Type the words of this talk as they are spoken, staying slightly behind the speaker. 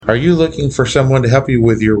Are you looking for someone to help you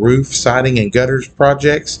with your roof, siding, and gutters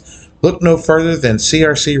projects? Look no further than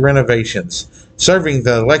CRC Renovations. Serving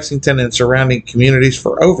the Lexington and surrounding communities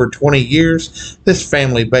for over 20 years, this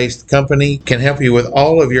family-based company can help you with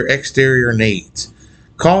all of your exterior needs.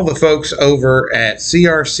 Call the folks over at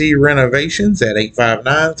CRC Renovations at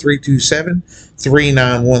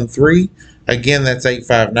 859-327-3913. Again, that's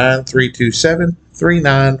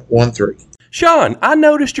 859-327-3913. Sean, I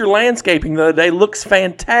noticed your landscaping the other day looks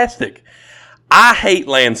fantastic. I hate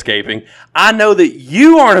landscaping. I know that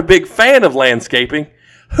you aren't a big fan of landscaping.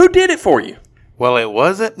 Who did it for you? Well, it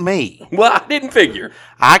wasn't me. Well, I didn't figure.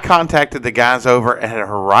 I contacted the guys over at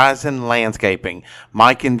Horizon Landscaping.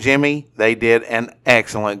 Mike and Jimmy, they did an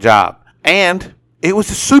excellent job. And it was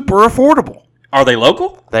super affordable. Are they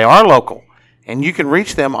local? They are local. And you can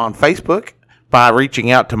reach them on Facebook by reaching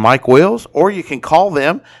out to Mike Wills, or you can call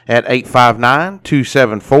them at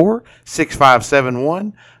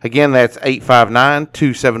 859-274-6571. Again, that's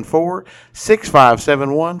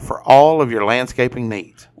 859-274-6571 for all of your landscaping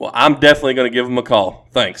needs. Well, I'm definitely going to give them a call.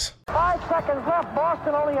 Thanks. 5 seconds left.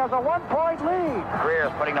 Boston only has a 1-point lead. Rees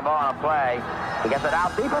putting the ball on a play. He gets it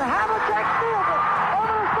out deep, and Havlicek steals it. Over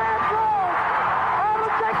the stand throws.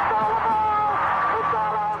 Havlicek stole the ball. It's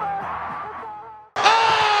all over.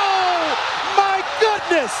 Oh, my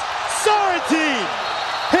goodness. Sorrentine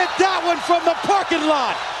hit that one from the parking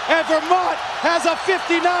lot. And Vermont has a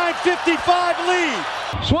 59-55 lead.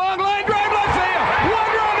 Swung line drive left field. One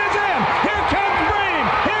run is in. Here comes Bream.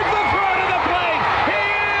 Here's the front of the plate. He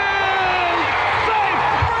is safe.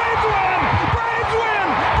 Braves win. Braves win.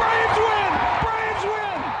 Braves win. Braves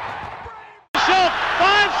win. Schultz,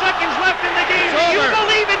 5 seconds left in the game. Do you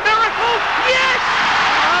believe in miracles? Yes!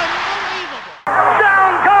 Unbelievable.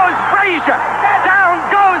 Down goes Frazier. Down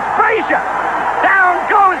goes Frazier. Down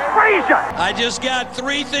goes Frazier. I just got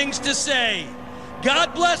 3 things to say.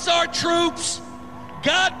 God bless our troops.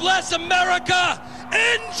 God bless America.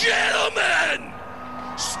 And gentlemen,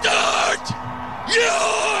 start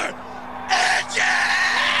your engine!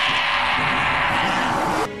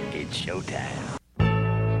 it's showtime.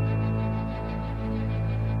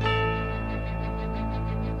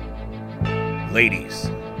 Ladies,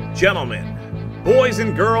 gentlemen, boys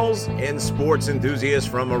and girls, and sports enthusiasts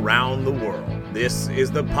from around the world. This is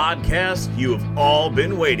the podcast you have all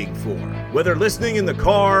been waiting for. Whether listening in the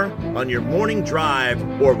car, on your morning drive,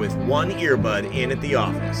 or with one earbud in at the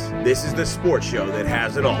office, this is the sports show that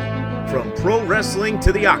has it all. From pro wrestling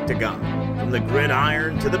to the octagon, from the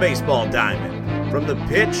gridiron to the baseball diamond, from the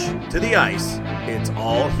pitch to the ice, it's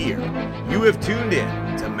all here. You have tuned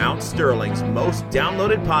in to Mount Sterling's most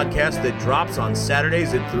downloaded podcast that drops on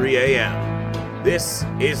Saturdays at 3 a.m. This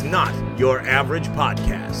is not your average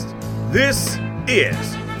podcast. This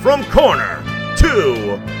is From Corner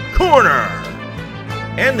to Corner.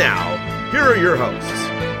 And now, here are your hosts,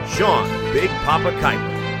 Sean Big Papa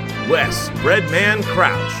Keiper, Wes Breadman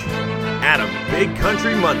Crouch, Adam Big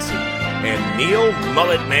Country Muncie, and Neil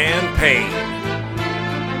Mullet Man Payne.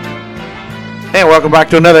 And welcome back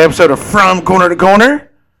to another episode of From Corner to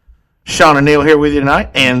Corner. Sean and Neil here with you tonight,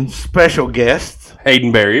 and special guests,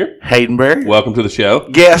 Hayden Barrier. Hayden Barrier. Welcome to the show.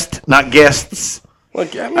 Guest, not guests. Well,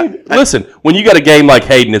 I mean, listen, when you got a game like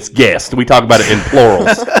Hayden, it's guest. We talk about it in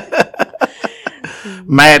plurals.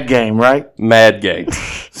 Mad game, right? Mad game.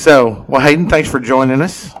 So, well, Hayden, thanks for joining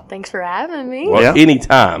us. Thanks for having me. Well, Yeah.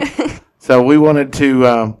 anytime. So we wanted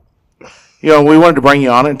to, we wanted to bring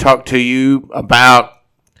you on and talk to you about,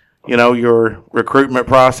 your recruitment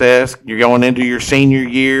process. You're going into your senior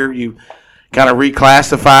year. You kind of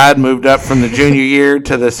reclassified, moved up from the junior year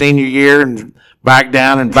to the senior year, and back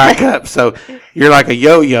down and back up. So you're like a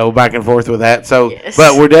yo-yo back and forth with that. So, Yes.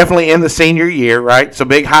 But we're definitely in the senior year, right? So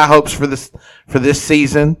big high hopes for this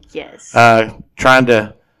season. Yes. Trying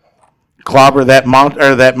to clobber that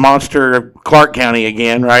monster Clark County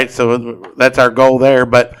again, right? So that's our goal there.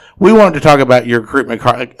 But we wanted to talk about your recruitment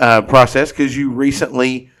process because you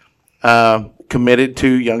recently committed to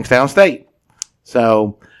Youngstown State.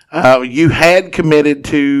 So you had committed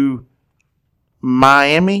to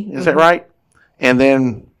Miami, is that right? And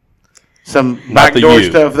then some backdoor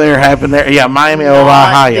stuff there happened there. Yeah, Miami of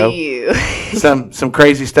Ohio. Some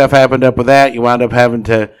crazy stuff happened up with that. You wound up having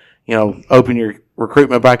to, open your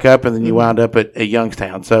recruitment back up, and then you wound up at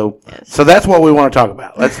Youngstown. So that's what we want to talk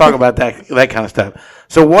about. Let's talk about that kind of stuff.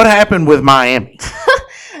 So what happened with Miami?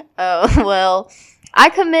 Oh, well, I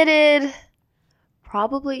committed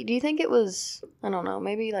probably, do you think it was, I don't know,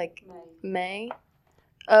 maybe like May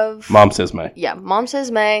of... Mom says May. Yeah, Mom says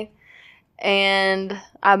May. And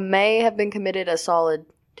I may have been committed a solid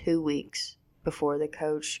 2 weeks before the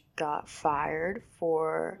coach got fired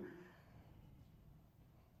for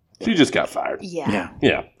She just got fired. Yeah.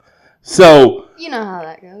 Yeah. So You know how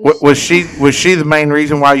that goes. Was she the main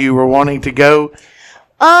reason why you were wanting to go?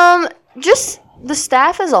 Just the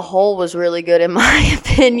staff as a whole was really good in my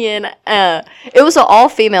opinion. It was an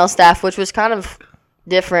all-female staff, which was kind of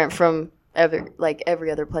different from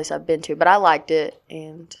every other place I've been to, but I liked it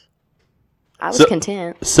and I was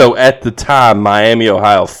content. So at the time, Miami,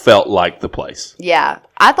 Ohio felt like the place. Yeah,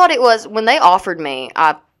 I thought it was when they offered me.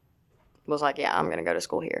 I was like, yeah, I'm gonna go to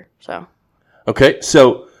school here. So Okay,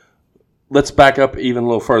 so let's back up even a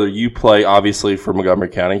little further. You play, obviously, for Montgomery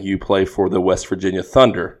County. You play for the West Virginia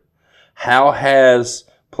Thunder. How has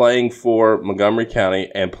playing for Montgomery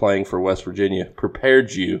County and playing for West Virginia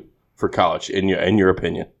prepared you for college, in your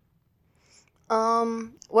opinion?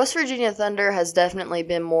 West Virginia Thunder has definitely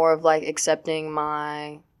been more of like accepting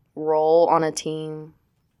my role on a team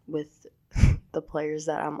with the players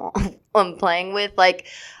that I'm playing with. Like,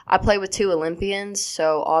 I play with 2 Olympians,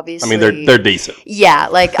 so obviously... I mean, they're decent. Yeah,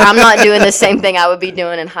 like, I'm not doing the same thing I would be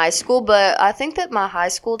doing in high school, but I think that my high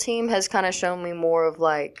school team has kind of shown me more of,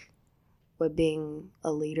 like, what being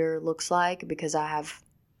a leader looks like, because I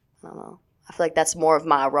don't know, I feel like that's more of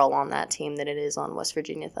my role on that team than it is on West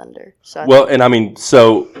Virginia Thunder. So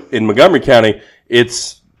so in Montgomery County,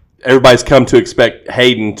 it's everybody's come to expect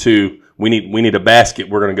Hayden to... We need a basket.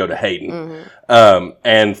 We're going to go to Hayden. Mm-hmm.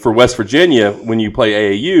 And for West Virginia, when you play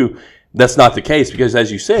AAU, that's not the case because,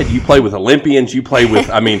 as you said, you play with Olympians. You play with,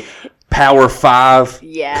 Power 5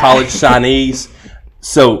 college signees.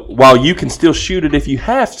 So while you can still shoot it if you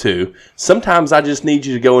have to, sometimes I just need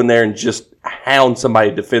you to go in there and just hound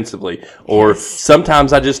somebody defensively. Or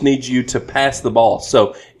sometimes I just need you to pass the ball.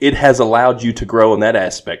 So it has allowed you to grow in that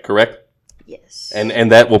aspect, correct? Yes.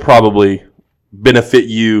 And that will probably benefit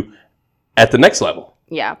you at the next level.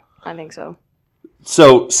 Yeah, I think so.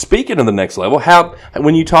 So, speaking of the next level,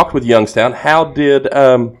 when you talked with Youngstown, how did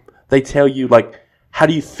they tell you, how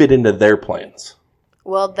do you fit into their plans?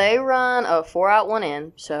 Well, they run a 4-out,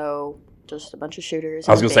 1-in, so just a bunch of shooters.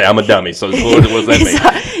 I was going to say, I'm a dummy, so what does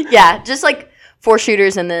that mean? Yeah, just 4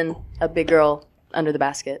 shooters and then a big girl under the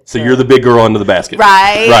basket. So you're the big girl under the basket.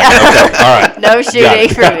 Right. Right, okay, all right. No shooting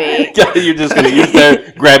for me. You're just going to use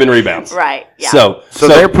there grabbing rebounds. Right, yeah. So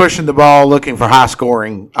they're pushing the ball, looking for high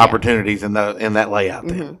scoring opportunities in that layout.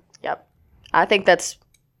 Then. Mm-hmm. Yep. I think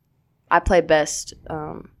I play best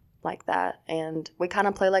like that, and we kind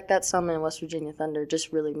of play like that some in West Virginia Thunder,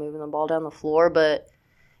 just really moving the ball down the floor. But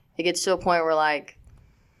it gets to a point where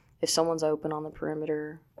if someone's open on the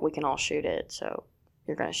perimeter, we can all shoot it. So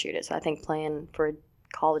you're going to shoot it. So I think playing for a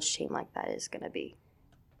college team like that is going to be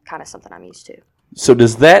kind of something I'm used to. So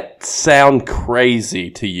does that sound crazy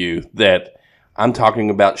to you that I'm talking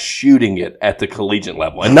about shooting it at the collegiate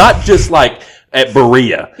level and not just at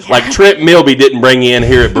Berea? Yeah. Like Trent Milby didn't bring you in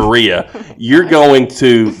here at Berea. You're going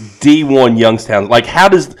to D1 Youngstown.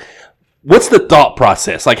 What's the thought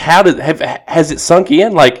process? Has it sunk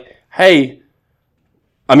in? Hey,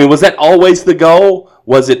 was that always the goal?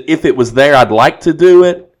 Was it, if it was there, I'd like to do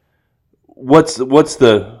it? What's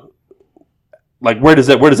the, where does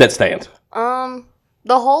that stand? The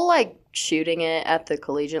whole, shooting it at the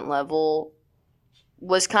collegiate level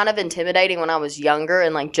was kind of intimidating when I was younger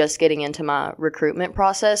and, just getting into my recruitment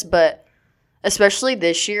process. But especially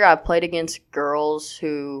this year, I've played against girls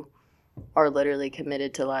who are literally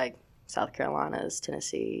committed to, South Carolina's,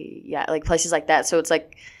 Tennessee, places like that. So it's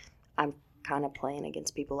I'm kind of playing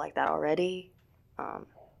against people like that already.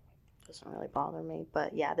 Doesn't really bother me.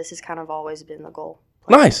 But, yeah, this has kind of always been the goal.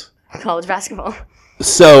 Nice. College basketball.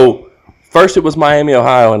 So, first it was Miami,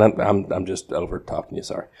 Ohio, and I'm just over talking you,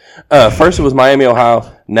 sorry. First it was Miami,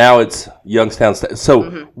 Ohio. Now it's Youngstown State.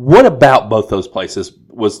 So, What about both those places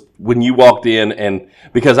was when you walked in? And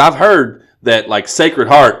because I've heard that, Sacred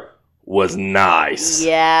Heart was nice.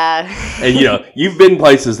 Yeah. And, you've been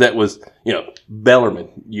places that was, Bellarmine.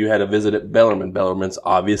 You had a visit at Bellarmine. Bellarmine's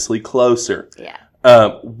obviously closer. Yeah.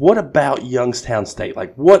 What about Youngstown State?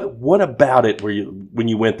 What about it when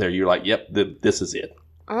you went there, you're like, yep, this is it?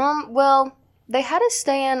 Well, they had us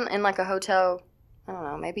stay in a hotel, I don't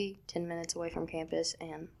know, maybe 10 minutes away from campus,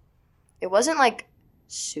 and it wasn't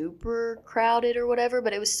super crowded or whatever,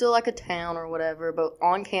 but it was still a town or whatever, but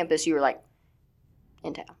on campus you were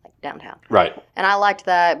in town, downtown. Right. And I liked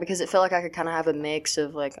that because it felt like I could kind of have a mix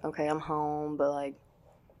of okay, I'm home, but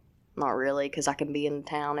not really, because I can be in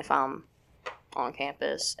town if I'm on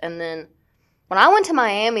campus. And then when I went to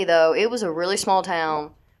Miami, though, it was a really small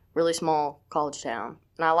town, really small college town.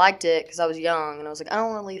 And I liked it because I was young, and I was I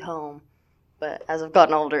don't want to leave home. But as I've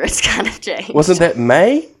gotten older, it's kind of changed. Wasn't that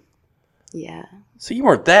May? Yeah. So you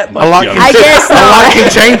weren't that much younger. I guess not. A lot can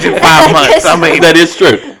change in 5 months. That is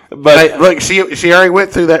true. But Hey, look, she already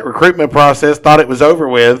went through that recruitment process, thought it was over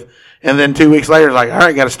with, and then 2 weeks later, like, all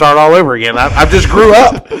right, got to start all over again. I just grew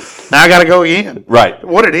up. Now I got to go again. right.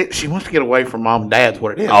 What it is, she wants to get away from mom and dad's.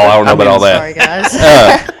 What it is. Oh, I don't know about all that. Sorry,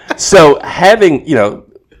 guys. So having,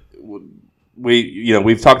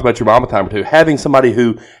 we've talked about your mom a time or two. Having somebody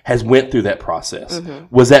who has went through that process,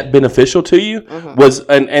 was that beneficial to you?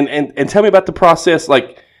 And tell me about the process.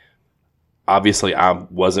 Like, obviously, I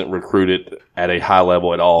wasn't recruited at a high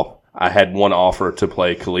level at all. I had one offer to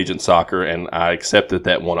play collegiate soccer, and I accepted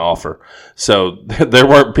that one offer. So there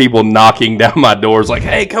weren't people knocking down my doors like,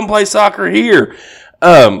 "Hey, come play soccer here."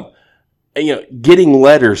 Getting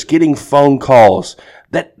letters, getting phone calls,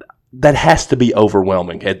 that has to be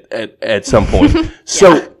overwhelming at some point.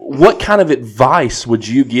 So what kind of advice would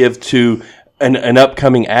you give to an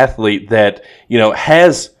upcoming athlete that,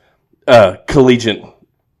 has collegiate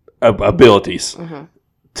abilities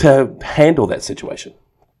to handle that situation?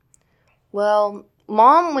 Well,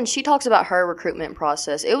 Mom, when she talks about her recruitment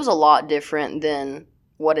process, it was a lot different than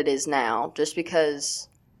what it is now, just because,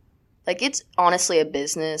 like, it's honestly a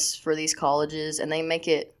business for these colleges, and they make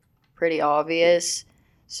it pretty obvious.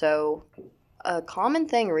 So a common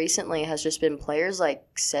thing recently has just been players, like,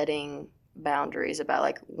 setting boundaries about,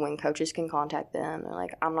 like, when coaches can contact them. They're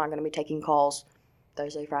like, I'm not going to be taking calls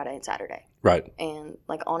Thursday, Friday, and Saturday. Right. And,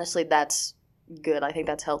 like, honestly, that's good. I think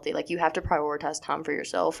that's healthy. Like, you have to prioritize time for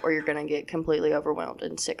yourself, or you're going to get completely overwhelmed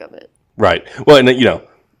and sick of it. Right. Well, and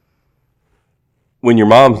when your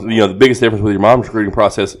mom, the biggest difference with your mom's recruiting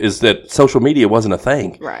process is that social media wasn't a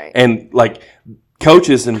thing. Right. And, like,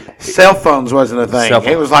 coaches and cell phones wasn't a thing. Cell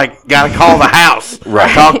phone. It was like, got to call the house.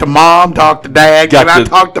 Right. Talk to mom, talk to dad. Got Can I the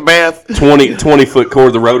talk to Beth? 20-foot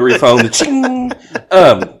cord, the rotary phone, the ching.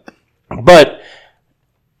 But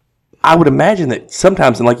I would imagine that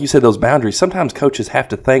sometimes, and like you said, those boundaries, sometimes coaches have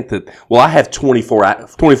to think that, well, I have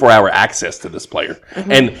 24-hour access to this player.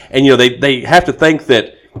 And they have to think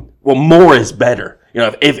that, well, more is better.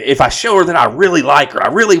 If I show her that I really like her, I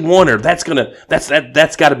really want her, that's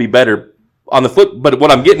got to be better on the flip. But what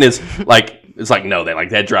I'm getting is, like, it's like, no,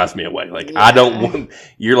 that drives me away. Like, I don't want,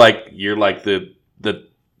 you're like the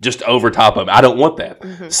just over top of it. I don't want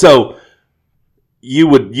that. So you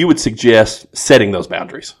would suggest setting those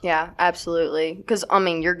boundaries. Yeah, absolutely. Because,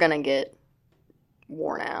 you're going to get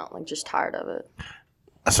worn out, like, just tired of it.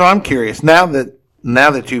 So I'm curious, now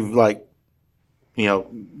that you've, like,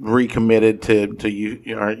 recommitted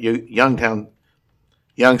to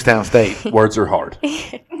Youngstown State. Words are hard.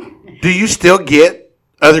 Do you still get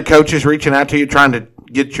other coaches reaching out to you trying to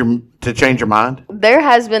get to change your mind? There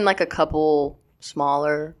has been, like, a couple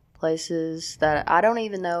smaller places that I don't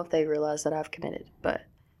even know if they realize that I've committed, but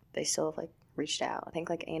they still have, like, reached out. I think,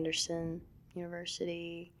 like, Anderson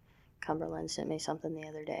University, Cumberland sent me something the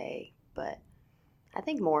other day, but I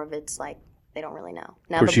think more of it's like they don't really know.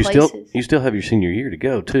 Now, of course, you still have your senior year to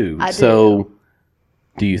go too. So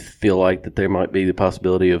do you feel like that there might be the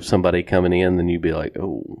possibility of somebody coming in, then you'd be like,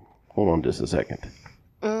 oh, hold on just a second?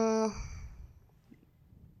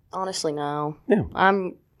 Honestly, no. Yeah.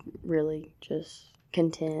 I'm really just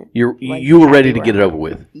content. You were ready to get it over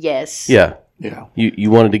with. Yes. Yeah. Yeah.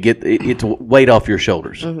 You wanted to get it to weight off your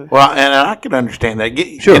shoulders. Well, and I can understand that.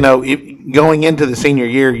 Sure. Going into the senior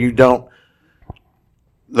year,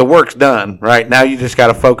 the work's done, right? Now you just got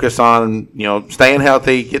to focus on, staying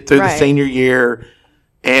healthy, get through the senior year,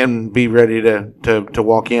 and be ready to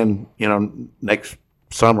walk in, next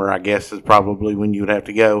summer, I guess, is probably when you would have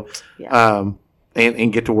to go,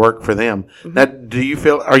 and get to work for them. Now,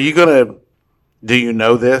 do you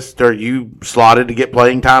know this? Are you slotted to get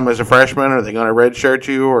playing time as a freshman? Are they going to redshirt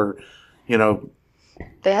you, or,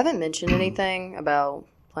 They haven't mentioned anything about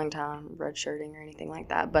playing time, redshirting, or anything like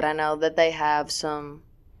that, but I know that they have some,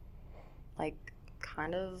 like,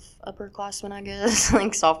 kind of upperclassmen, I guess,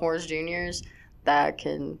 like sophomores, juniors, that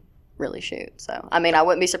can really shoot. So, I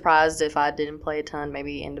wouldn't be surprised if I didn't play a ton,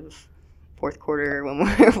 maybe end of fourth quarter when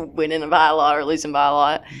we're winning by a lot or losing by a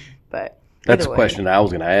lot. But that's a question I was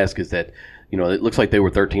going to ask, is that, it looks like they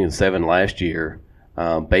were 13-7 last year,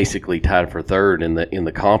 basically tied for third in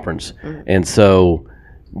the conference. And so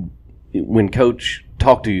when Coach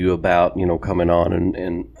talked to you about, coming on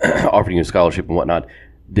and offering you a scholarship and whatnot,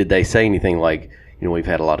 did they say anything like, we've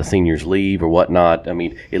had a lot of seniors leave or whatnot?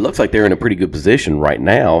 It looks like they're in a pretty good position right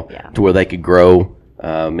now to where they could grow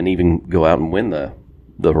and even go out and win the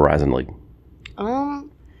Horizon League.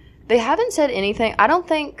 They haven't said anything. I don't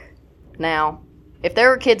think now, if there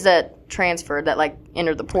were kids that transferred that, like,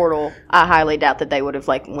 entered the portal, I highly doubt that they would have,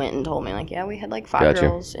 like, went and told me, like, yeah, we had, like, 5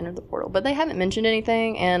 girls enter the portal. But they haven't mentioned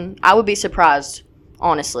anything, and I would be surprised,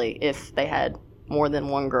 honestly, if they had more than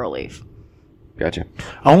one girl leave. Gotcha.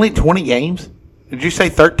 Only 20 games? Did you say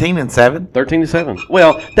 13-7? 13-7.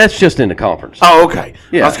 Well, that's just in the conference. Oh, okay.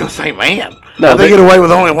 Yeah. I was going to say, man, No, how'd they they- get away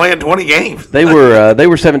with only playing 20 games? They were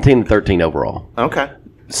 17-13 overall. Okay.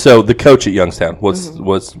 So the coach at Youngstown,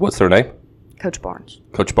 what's their name? Coach Barnes.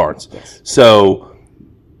 Coach Barnes. Yes. So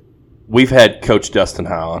we've had Coach Dustin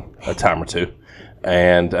High on a time or two,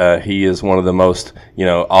 and he is one of the most,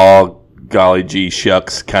 all golly gee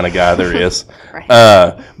shucks kind of guy there is. Right.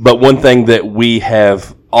 But one thing that we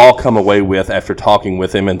have all come away with after talking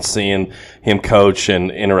with him and seeing him coach and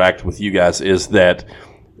interact with you guys is that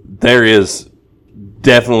there is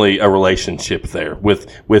definitely a relationship there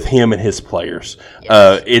with him and his players.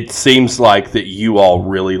 Yes. It seems like that you all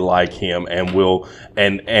really like him and will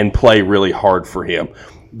and play really hard for him.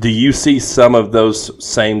 Do you see some of those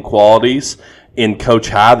same qualities in Coach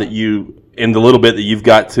High that you, in the little bit that you've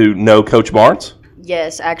got to know Coach Barnes?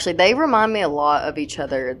 Yes, actually, they remind me a lot of each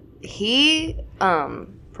other. He,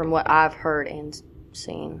 from what I've heard and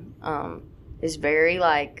seen, is very,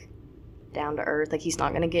 down to earth. He's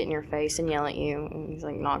not going to get in your face and yell at you. And he's,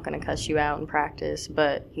 not going to cuss you out in practice,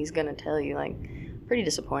 but he's going to tell you, pretty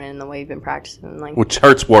disappointed in the way you've been practicing. Which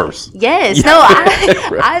hurts worse. Yes. No,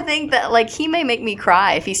 I think that, he may make me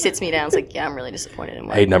cry if he sits me down. It's yeah, I'm really disappointed in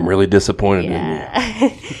what Hayden, I'm really disappointed in yeah.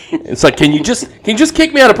 you. It's can you just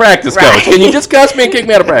kick me out of practice, Right. Coach? Can you just cuss me and kick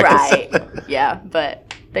me out of practice? Right. Yeah,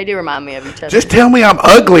 but they do remind me of each other. Just tell me I'm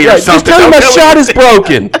ugly or Just something. tell me my Don't shot is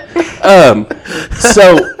broken.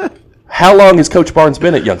 So, how long has Coach Barnes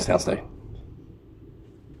been at Youngstown State?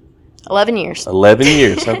 11 years. 11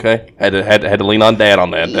 years. Okay, had to lean on Dad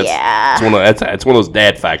on that. Yeah. That's one of those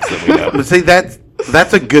dad facts that we know. But see,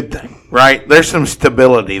 that's a good thing, right? There's some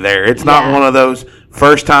stability there. It's not Yeah. one of those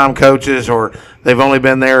first-time coaches or they've only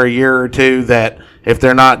been there a year or two that if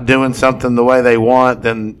they're not doing something the way they want,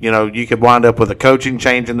 then, you could wind up with a coaching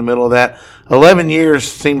change in the middle of that. 11 years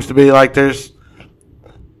seems to be like there's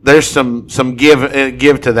some give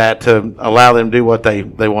to that to allow them to do what they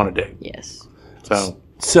want to do. Yes.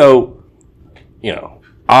 So,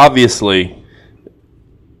 obviously,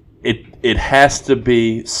 it has to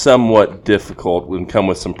be somewhat difficult and come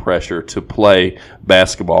with some pressure to play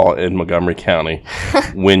basketball in Montgomery County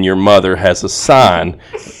when your mother has a sign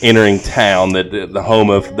entering town that the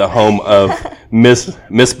home of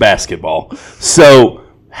Miss Basketball. So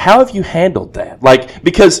how have you handled that?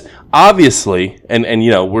 Because obviously, and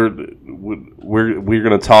we're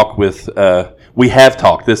going to talk with. We have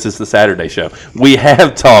talked. This is the Saturday show. We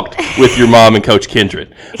have talked with your mom and Coach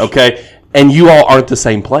Kindred. Okay. And you all aren't the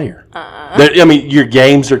same player. Your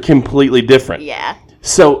games are completely different. Yeah.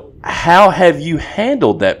 So how have you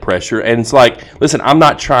handled that pressure? And it's listen, I'm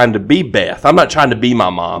not trying to be Beth. I'm not trying to be my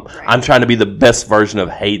mom. Right. I'm trying to be the best version of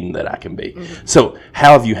Hayden that I can be. Mm-hmm. So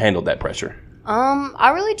how have you handled that pressure?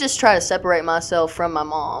 I really just try to separate myself from my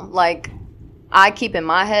mom. I keep in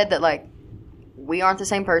my head that, we aren't the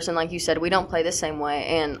same person. Like you said, we don't play the same way.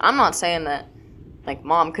 And I'm not saying that,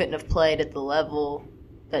 Mom couldn't have played at the level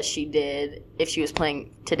that she did if she was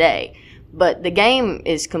playing today. But the game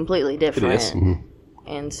is completely different. It is. Mm-hmm.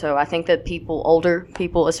 And so I think that older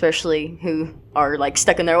people especially, who are,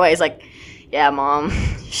 stuck in their ways, yeah, Mom,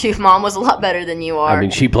 Mom was a lot better than you are.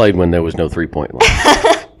 She played when there was no three-point line.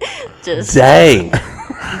 Dang.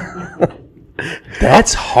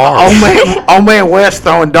 That's hard. Old man West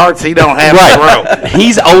throwing darts he don't have to throw.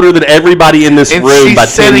 He's older than everybody in this room by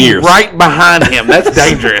 10 years. Right behind him. That's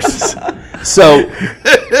dangerous. So,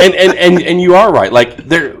 and you are right.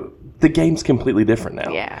 The game's completely different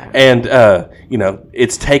now. Yeah. And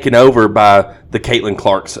it's taken over by the Caitlin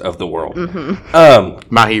Clarks of the world.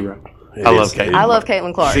 Mm-hmm. My hero. I love Caitlin. I love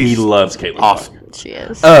Caitlin Clark. He loves Caitlin. Awesome. Clark. She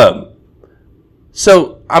is.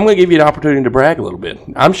 So I'm going to give you an opportunity to brag a little bit.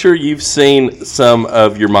 I'm sure you've seen some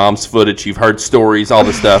of your mom's footage. You've heard stories, all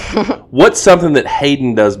this stuff. What's something that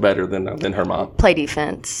Hayden does better than her mom? Play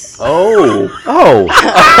defense. Oh,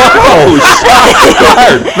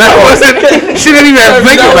 That wasn't. She didn't even have to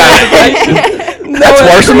think about it. That's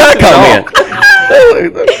worse than that comment.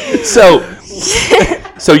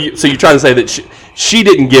 So you're trying to say that she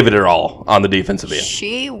didn't give it her all on the defensive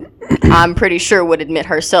end. I'm pretty sure, would admit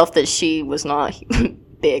herself that she was not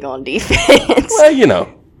big on defense. Well,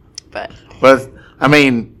 But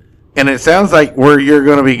and it sounds like where you're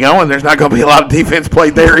going to be going, there's not going to be a lot of defense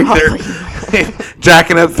played there either.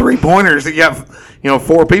 Jacking up 3-pointers. You got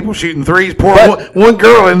 4 people shooting threes. Poor one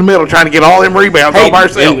girl in the middle trying to get all them rebounds all by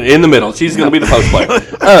herself. In the middle, she's going to be the post player.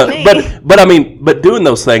 But doing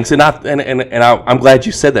those things, and I'm glad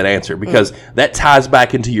you said that answer because that ties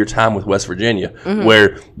back into your time with West Virginia,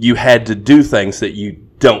 where you had to do things that you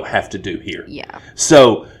don't have to do here. Yeah.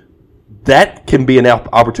 So that can be an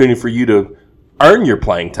opportunity for you to earn your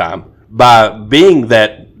playing time by being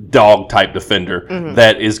that dog type defender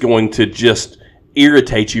that is going to just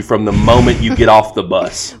irritate you from the moment you get off the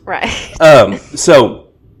bus. Right. So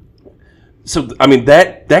I mean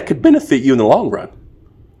that could benefit you in the long run.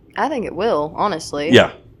 I think it will, honestly.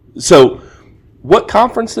 Yeah. So, what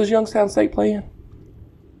conference does Youngstown State play in?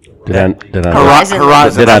 Did I Horizon.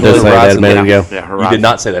 Did I just say that a minute ago? Yeah, You Horizon. did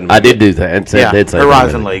not say that. I did do that. Did say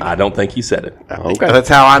Horizon that. League. I don't think he said it. Okay. That's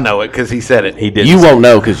how I know it because he said it. He did. You won't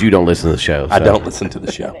know because you don't listen to the show. I so. don't listen to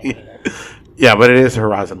the show. Yeah, but it is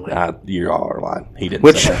Horizon League. You all are lying. He didn't.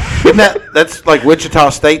 Which say that. isn't that's like Wichita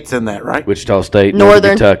State's in that, right? Wichita State,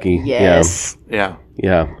 Northern Kentucky. Yes. Yeah.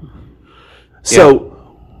 Yeah. So,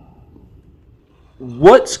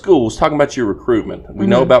 what schools? Talking about your recruitment, we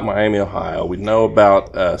know about Miami, Ohio. We know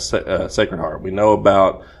about Sacred Heart. We know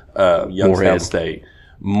about Youngstown Moorhead. State,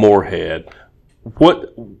 Moorhead.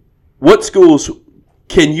 What schools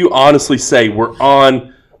can you honestly say were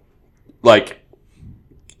on, like,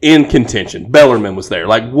 in contention? Bellarmine was there.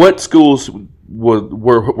 Like, what schools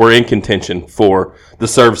were in contention for the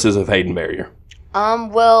services of Hayden Barrier?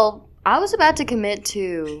 Well, I was about to commit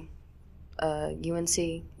to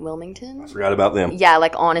UNC Wilmington. Forgot about them. Yeah,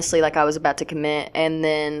 like honestly, like I was about to commit, and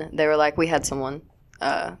then they were like, "We had someone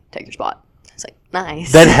take your spot." It's like,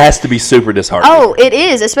 nice. That has to be super disheartening. Oh, it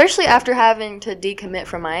is, especially after having to decommit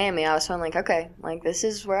from Miami. I was feeling like, okay, like this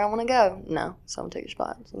is where I want to go. No, someone take your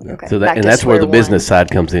spot. So, like, okay, So back to that's where the square business one. side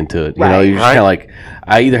comes into it. You know, Right. you're just kind of like,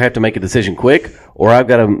 I either have to make a decision quick, or I've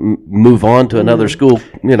got to move on to another school.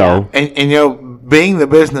 You know, And you know, being the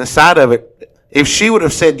business side of it, if she would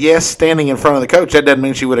have said yes standing in front of the coach, that doesn't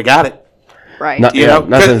mean she would have got it. Right. Not- You Yeah, know,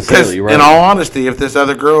 not necessarily, right. in all honesty, if this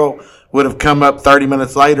other girl would have come up 30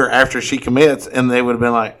 minutes later after she commits, and they would have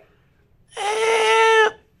been like,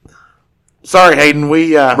 sorry, Hayden, we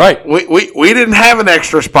didn't have an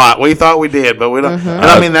extra spot. We thought we did, but we don't. And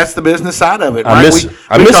I mean, that's the business side of it. I Right? misread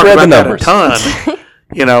we've talked the about that numbers. a ton.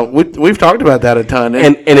 You know, we've talked about that a ton.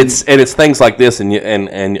 And it's things like this, and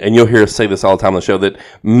you'll hear us say this all the time on the show, that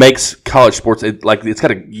makes college sports it's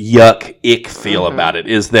got a yuck ick feel about it.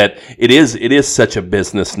 Is that it is such a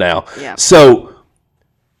business now. Yeah. So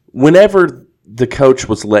whenever the coach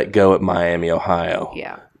was let go at Miami, Ohio,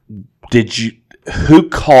 Yeah. who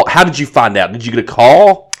called? How did you find out? Did you get a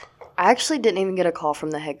call? I actually didn't even get a call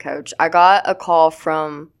from the head coach. I got a call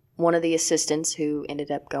from one of the assistants who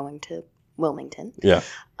ended up going to Wilmington. Yeah.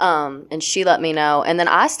 And she let me know. And then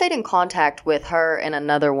I stayed in contact with her and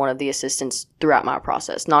another one of the assistants throughout my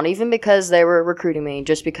process. Not even because they were recruiting me,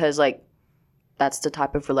 just because, like, that's the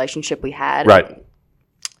type of relationship we had. Right.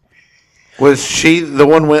 Was she the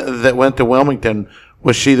one that went to Wilmington?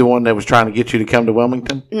 Was she the one that was trying to get you to come to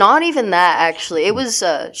Wilmington? Not even that, actually. It was,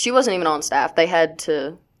 she wasn't even on staff. They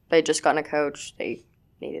just gotten a coach. They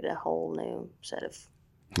needed a whole new set of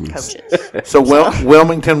coaches. So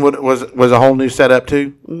Wilmington was a whole new setup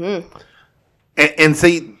too. Mm-hmm. And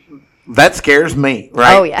see, that scares me,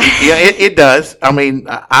 right? Oh, yeah. Yeah, it does. I mean,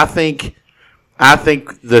 I think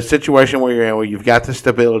the situation where you're in, where you've got the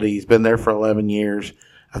stability, he's been there for 11 years.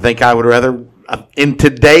 I think I would rather, in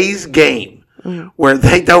today's game, where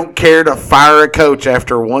they don't care to fire a coach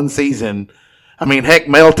after one season. I mean, heck,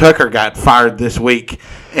 Mel Tucker got fired this week,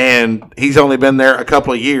 and he's only been there a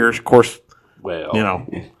couple of years. Of course, Well, you know,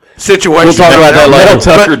 situation. We'll talk about that later. Mel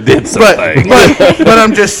Tucker did something. But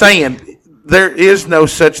I'm just saying, there is no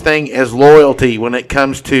such thing as loyalty when it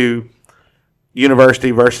comes to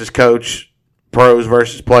university versus coach, pros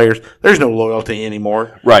versus players. There's no loyalty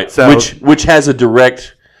anymore. Right. So, which has a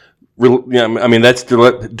direct. I mean, that's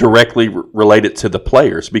directly related to the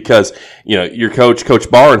players, because, you know, your Coach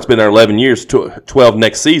Barnes, been there 11 years, 12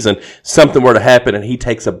 next season. Something were to happen and he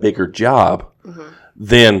takes a bigger job,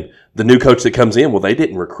 then the new coach that comes in, well, they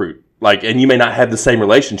didn't recruit. And you may not have the same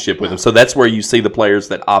relationship with them. So that's where you see the players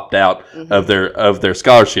that opt out of their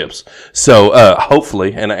scholarships. So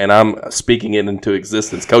hopefully, and I'm speaking it into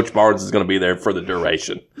existence, Coach Barnes is going to be there for the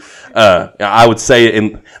duration. I would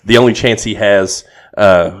say the only chance he has,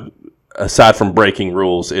 aside from breaking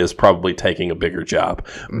rules, is probably taking a bigger job.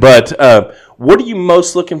 But what are you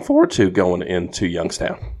most looking forward to going into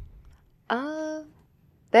Youngstown?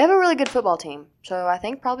 They have a really good football team. So I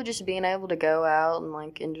think probably just being able to go out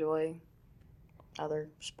and, enjoy other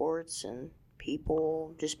sports and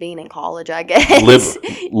people, just being in college, I guess.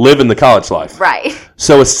 Living the college life. Right.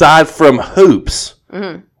 So aside from hoops,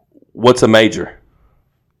 what's a major?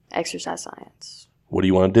 Exercise science. What do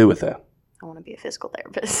you want to do with that? I want to be a physical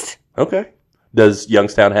therapist. Okay. Does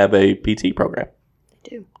Youngstown have a PT program? They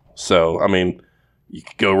do. So, I mean, you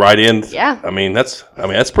could go right in. Yeah. I mean, that's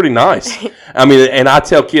pretty nice. I mean, and I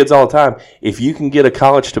tell kids all the time, if you can get a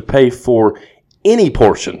college to pay for any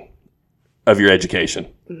portion of your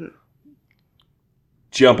education,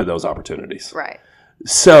 jump at those opportunities. Right.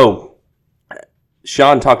 So,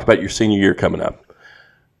 Sean talked about your senior year coming up.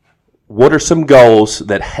 What are some goals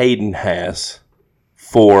that Hayden has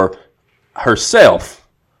for herself,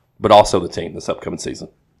 but also the team this upcoming season?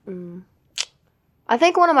 I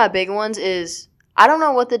think one of my big ones is I don't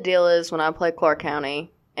know what the deal is when I play Clark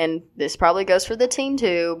County, and this probably goes for the team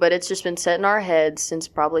too, but it's just been set in our heads since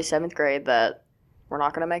probably 7th grade that we're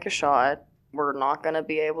not going to make a shot. We're not going to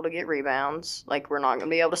be able to get rebounds. Like, we're not going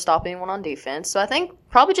to be able to stop anyone on defense. So I think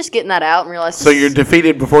probably just getting that out and realizing. So you're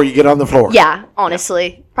defeated before you get on the floor. Yeah,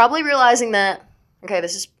 honestly. Probably realizing that, okay,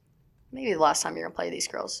 this is maybe the last time you're going to play these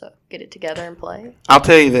girls, so get it together and play. I'll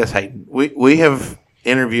tell you this, Hayden. We have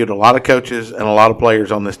interviewed a lot of coaches and a lot of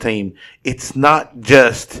players on this team. It's not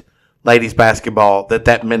just ladies basketball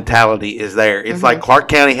that mentality is there. It's like Clark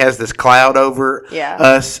County has this cloud over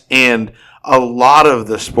us, and a lot of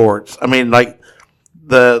the sports, I mean, like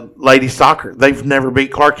the ladies soccer, they've never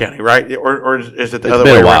beat Clark County, right? Or is it the other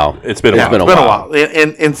way around? It's been a while. It's been a while.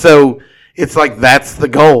 And so it's like that's the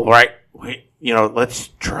goal, right? Let's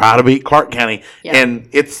try to beat Clark County. Yeah. And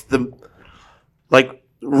it's the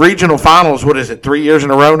regional finals, what is it, 3 years in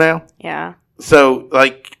a row now? Yeah. So,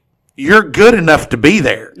 you're good enough to be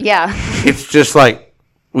there. Yeah. It's just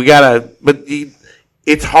we got to, but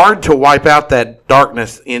it's hard to wipe out that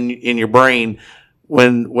darkness in your brain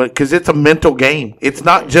because it's a mental game. It's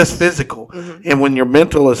not just physical. And when your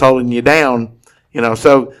mental is holding you down,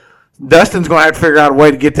 so Dustin's going to have to figure out a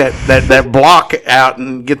way to get that block out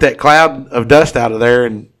and get that cloud of dust out of there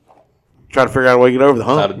and try to figure out a way to get over the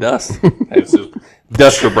hump. Cloud of dust. It's just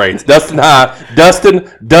dust for brains. Dustin,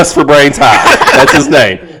 Dust for Brains High. That's his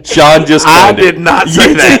name. Sean just I did not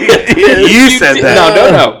say that. You said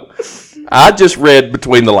that. No. I just read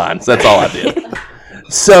between the lines. That's all I did.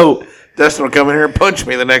 So Dustin will come in here and punch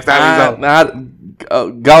me the next time he's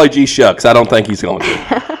on. Golly gee shucks, I don't think he's going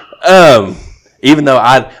to. Even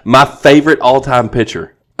though my favorite all-time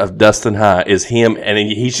picture of Dustin High is him, and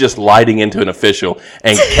he's just lighting into an official,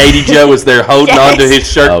 and Katie Joe is there holding onto his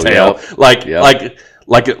shirt tail, like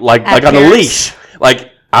on a leash.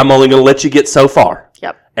 Like, I'm only going to let you get so far.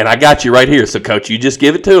 Yep. And I got you right here. So, Coach, you just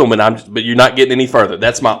give it to him, but you're not getting any further.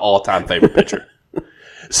 That's my all-time favorite picture.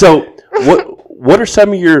 So, what are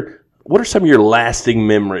some of your lasting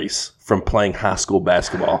memories from playing high school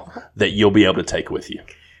basketball that you'll be able to take with you?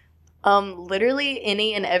 Literally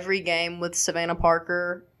any and every game with Savannah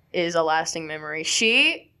Parker is a lasting memory.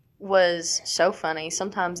 She was so funny,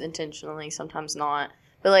 sometimes intentionally, sometimes not.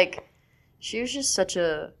 But, she was just such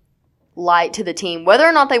a light to the team, whether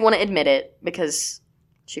or not they want to admit it, because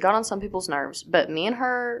she got on some people's nerves. But me and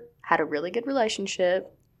her had a really good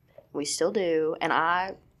relationship. We still do. And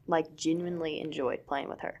I, genuinely enjoyed playing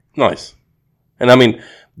with her. Nice. And, I mean,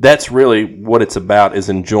 that's really what it's about, is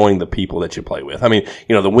enjoying the people that you play with. I mean,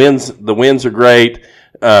 the wins are great.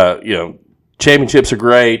 Championships are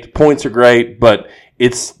great. Points are great. But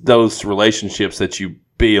it's those relationships that you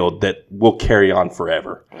build that will carry on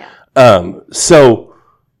forever. Yeah. So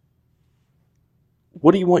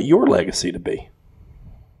what do you want your legacy to be?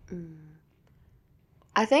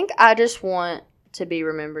 I think I just want to be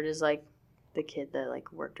remembered as, the kid that,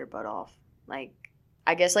 worked her butt off.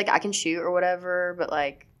 I guess, I can shoot or whatever, but,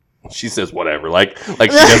 She says whatever. She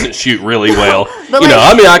doesn't shoot really well. But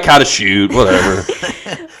I kind of shoot, whatever.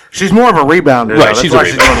 She's more of a rebounder. Right, she's a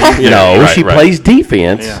rebounder. She plays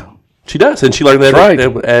defense. Yeah. She does, and she learned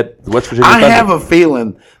that at West Virginia I Thunder. have a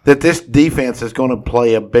feeling that this defense is going to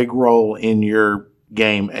play a big role in your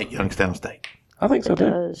game at Youngstown State. I think so, too.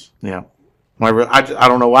 does. Yeah. I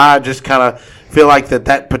don't know why. I just kind of feel like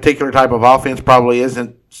that particular type of offense probably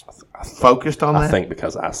isn't focused on that. I think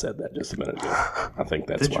because I said that just a minute ago. I think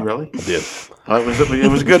that's Did why. you really? I did. Well, it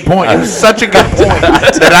was a good point. It was such a good point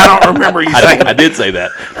that I don't remember you saying. I did say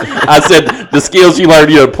that. I said the skills you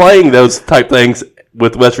learned, playing those type things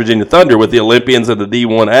with West Virginia Thunder, with the Olympians and the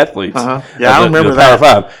D1 athletes. Yeah, I remember that.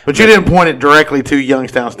 Power 5. But you didn't point it directly to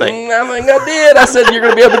Youngstown State. I think I did. I said you're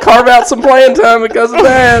going to be able to carve out some playing time because of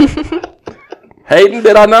that. Hayden,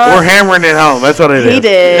 did I not? We're hammering it home. That's what it is. He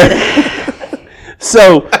did.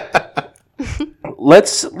 So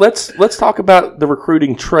let's talk about the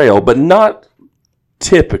recruiting trail, but not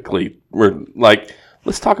typically.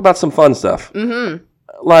 Let's talk about some fun stuff. Mm-hmm.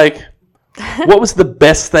 What was the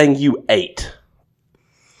best thing you ate?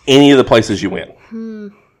 Any of the places you went?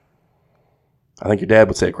 I think your dad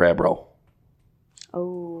would say a crab roll.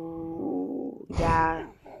 Oh, yeah.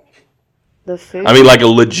 The food. I mean, a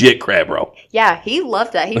legit crab roll. Yeah, he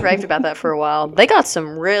loved that. He raved about that for a while. They got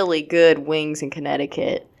some really good wings in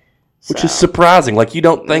Connecticut. Which is surprising. Like, you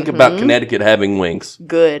don't think about Connecticut having wings.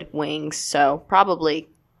 Good wings. So probably.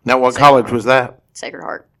 Now, what college was that? Sacred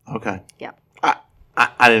Heart. Okay. Yeah.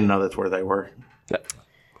 I didn't know that's where they were.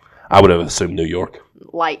 I would have assumed New York.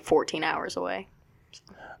 Like 14 hours away.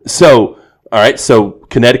 So, all right. So,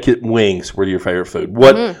 Connecticut wings were your favorite food.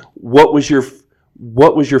 What was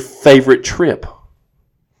your favorite trip?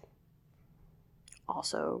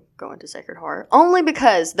 Also going to Sacred Heart. Only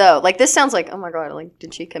because, though, like, this sounds like, oh my God, like,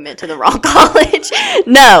 did she commit to the wrong college?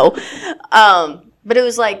 No. But it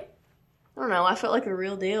was like, I don't know, I felt like a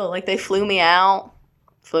real deal. Like, they flew me out,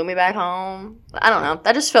 flew me back home. I don't know.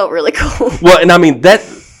 That just felt really cool. Well, and I mean,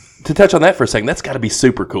 to touch on that for a second, that's got to be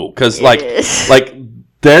super cool. Because, like,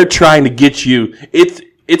 they're trying to get you,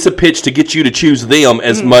 it's a pitch to get you to choose them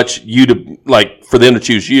as much for them to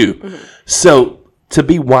choose you. So, to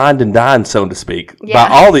be wined and dined, so to speak,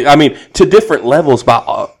 by to different levels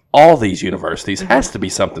by all these universities has to be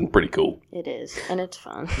something pretty cool. It is, and it's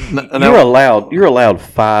fun. You're allowed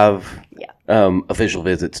 5 official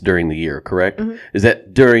visits during the year, correct? Is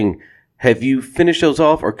that have you finished those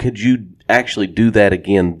off, or could you actually do that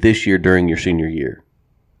again this year during your senior year?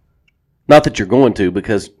 Not that you're going to,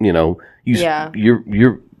 because,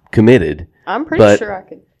 you're committed. I'm pretty sure I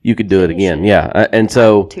could. You could do it again, yeah. And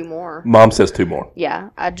so 2 more. Mom says 2 more. Yeah,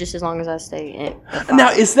 just as long as I stay in. Now,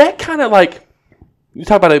 is that kind of like, you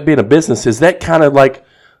talk about it being a business, is that kind of like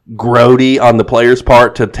grody on the players'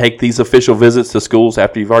 part to take these official visits to schools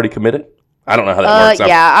after you've already committed? I don't know how that works.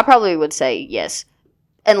 Yeah, I probably would say yes.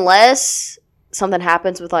 Unless something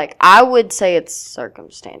happens with, like, I would say it's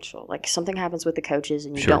circumstantial. Like, something happens with the coaches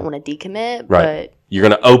and you don't want to decommit. Right. But you're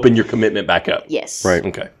going to open your commitment back up. Yes. Right.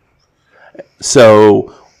 Okay.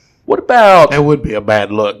 So, what about... That would be a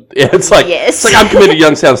bad look. It's like I'm committed to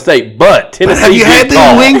Youngstown State, but Tennessee... Have you had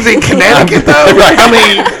these wings in Connecticut, though? Right. I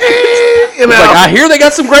mean, Like, I hear they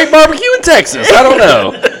got some great barbecue in Texas. I don't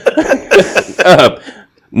know.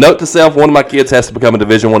 Note to self, one of my kids has to become a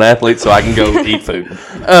Division I athlete so I can go eat food.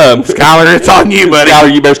 Skylar, it's on you, buddy.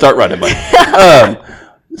 Skylar, you better start running, buddy.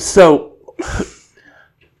 So,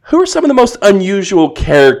 who are some of the most unusual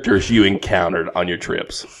characters you encountered on your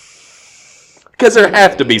trips? Because there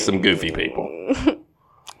have to be some goofy people.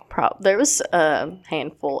 There was a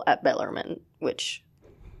handful at Bellarmine, which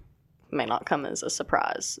may not come as a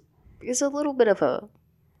surprise. It's a little bit of a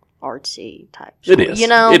artsy type school, It is.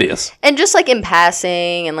 It is. And just, like, in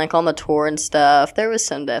passing and, like, on the tour and stuff, there was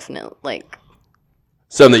some definite, like...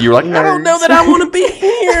 Some that you were like, nerds. I don't know that I want to be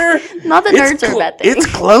here. Not that nerds are a bad thing. It's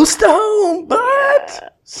close to home,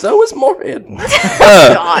 but so is Moorhead.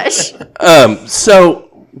 Gosh. So...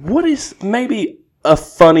 what is maybe a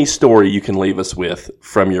funny story you can leave us with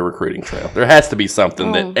from your recruiting trail? There has to be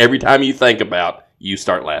something that every time you think about, you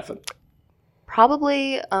start laughing.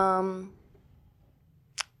 Probably when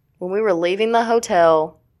we were leaving the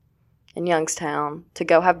hotel in Youngstown to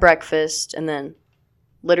go have breakfast, and then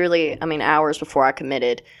literally, hours before I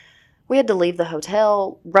committed, we had to leave the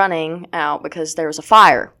hotel running out because there was a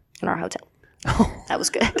fire in our hotel. That was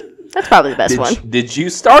good. That's probably the best one. Did you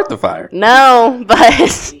start the fire? No, but...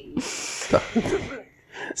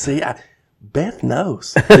 See, Beth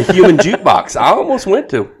knows. The human jukebox I almost went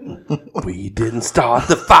to. We didn't start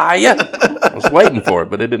the fire. I was waiting for it,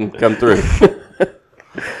 but it didn't come through.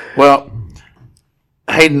 Well,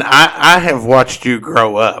 Hayden, I have watched you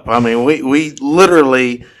grow up. I mean, we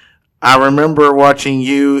literally... I remember watching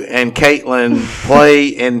you and Caitlin play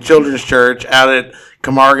in children's church out at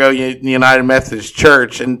Camargo United Methodist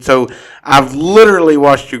Church, and so I've literally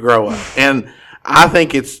watched you grow up, and I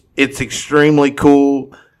think it's extremely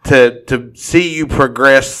cool to see you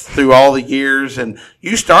progress through all the years, and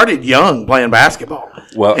you started young playing basketball.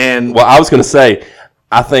 Well, I was going to say,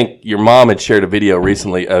 I think your mom had shared a video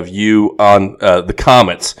recently of you on the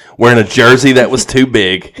Comets wearing a jersey that was too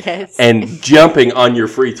big and jumping on your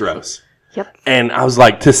free throws. Yep. And I was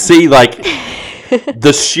like, to see like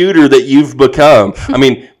the shooter that you've become. I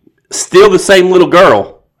mean, still the same little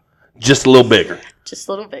girl, just a little bigger. Just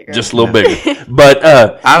a little bigger. Just a little bigger. But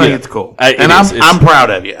I think it's cool. I'm proud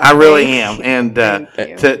of you. I really am. And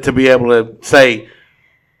to be able to say,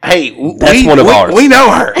 hey, one of ours. We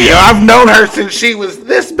know her. You know, I've known her since she was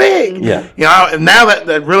this big. Yeah. You know, and now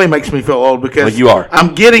that really makes me feel old because you are.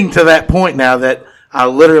 I'm getting to that point now that I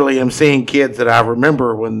literally am seeing kids that I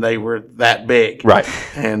remember when they were that big. Right.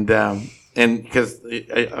 And because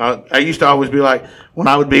I used to always be like, when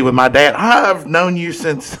I would be with my dad, I've known you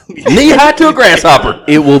since knee high to a grasshopper.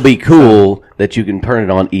 It will be cool that you can turn it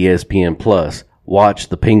on ESPN Plus, watch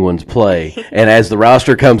the Penguins play, and as the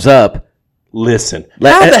roster comes up, listen.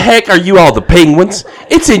 How the heck are you all the Penguins?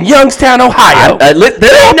 It's in Youngstown, Ohio. There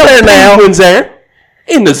ain't no Penguins there.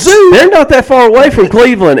 In the zoo? They're not that far away from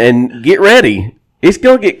Cleveland, and get ready. It's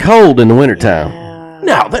going to get cold in the wintertime.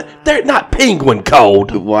 No, they're not penguin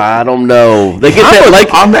cold. Well, I don't know. They get I'm lake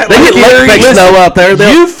fake snow out there.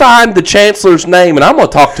 You find the chancellor's name, and I'm going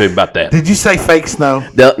to talk to him about that. Did you say fake snow?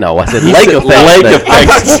 No, I said lake of fake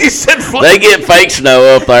snow. She said They get fake snow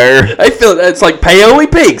up there. They feel it's like Paoli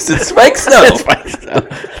Peaks. It's fake snow. It's fake snow.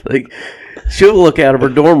 Like, she'll look out of her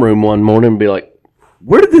dorm room one morning and be like,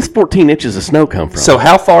 "Where did this 14 inches of snow come from?" So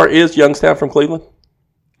how far is Youngstown from Cleveland?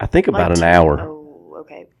 I think about an hour. Oh,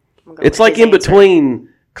 okay. It's like in between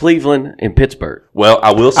Cleveland and Pittsburgh. Well,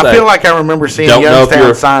 I will say. I feel like I remember seeing don't know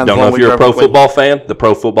Youngstown signs. Don't know if you're a pro football fan. The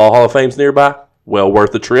Pro Football Hall of Fame's nearby. Well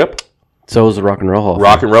worth the trip. So is the Rock and Roll Hall.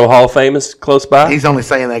 Rock and Roll Hall of Fame is close by. He's only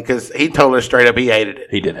saying that because he told us straight up he hated it.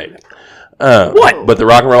 He did hate it. What? But the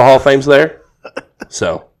Rock and Roll Hall of Fame's there.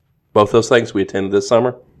 So both those things we attended this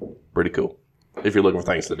summer. Pretty cool. If you're looking for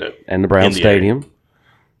things to do. And the Brown Stadium.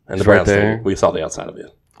 And the Brown Stadium. We saw the outside of it.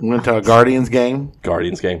 We went to a Guardians game.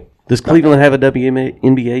 Guardians game. Does Cleveland have a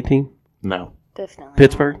WNBA team? No. Definitely.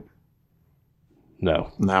 Pittsburgh?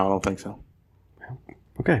 No. No, I don't think so.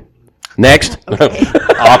 Okay. Next.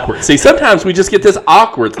 Awkward. See, sometimes we just get this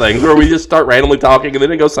awkward thing where we just start randomly talking and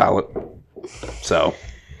then it goes silent. So,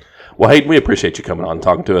 well, Hayden, we appreciate you coming on and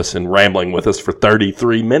talking to us and rambling with us for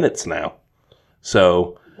 33 minutes now.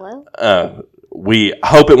 So, we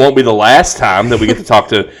hope it won't be the last time that we get to talk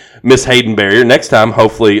to Miss Hayden Barrier. Next time,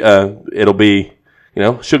 hopefully, it'll be,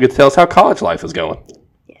 she'll get to tell us how college life is going.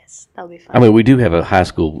 Yes, that'll be fun. I mean, we do have a high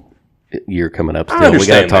school year coming up still. I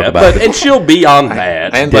understand we got to talk that, about it. and she'll be on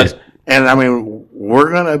that. And I mean,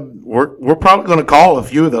 we're probably gonna call a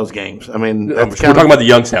few of those games. I mean, we're talking about the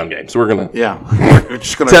Youngstown game, so we're gonna we're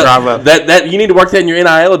just gonna drive up. That you need to work that in your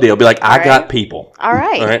NIL deal. Be like, I got people. All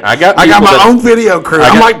right. I got my own video crew.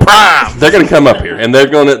 I'm like Prime. They're gonna come up here and they're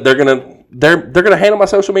gonna handle my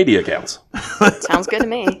social media accounts. Sounds good to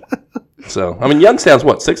me. So I mean, Youngstown's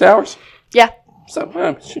what, 6 hours? Yeah.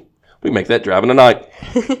 So we make that driving a night.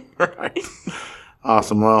 Right.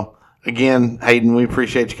 Awesome. Well, again, Hayden, we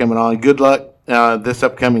appreciate you coming on. Good luck this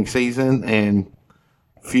upcoming season and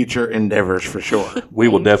future endeavors for sure. We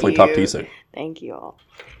will definitely talk to you soon. Thank you all.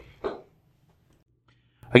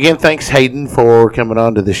 Again, thanks, Hayden, for coming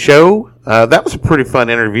on to the show. That was a pretty fun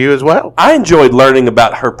interview as well. I enjoyed learning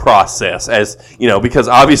about her process because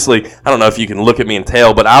obviously, I don't know if you can look at me and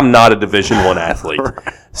tell, but I'm not a Division I athlete.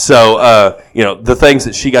 Right. So, the things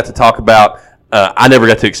that she got to talk about, I never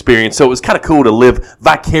got to experience. So it was kind of cool to live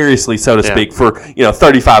vicariously, so to speak, for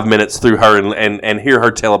 35 minutes through her and hear her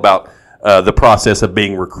tell about the process of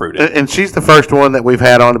being recruited. And she's the first one that we've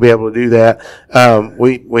had on to be able to do that.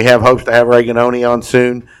 We have hopes to have Reagan Oney on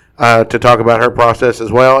soon to talk about her process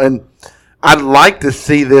as well. And I'd like to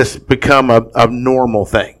see this become a normal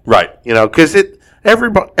thing, right? Because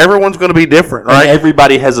everyone's going to be different, right? And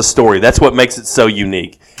everybody has a story. That's what makes it so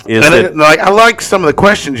unique. I like some of the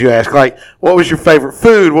questions you ask, like, what was your favorite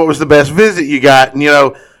food? What was the best visit you got?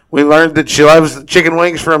 And, we learned that she loves chicken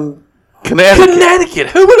wings from Connecticut.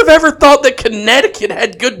 Who would have ever thought that Connecticut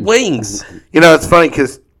had good wings? It's funny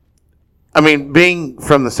because, being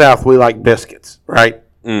from the South, we like biscuits, right?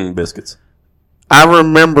 Biscuits. I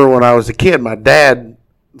remember when I was a kid, my dad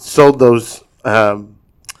sold those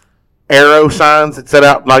arrow signs that set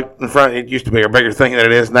out like in front. It used to be a bigger thing than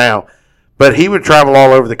it is now. But he would travel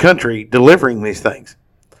all over the country delivering these things.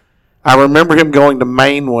 I remember him going to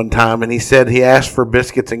Maine one time, and he said he asked for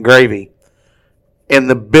biscuits and gravy. And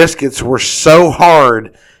the biscuits were so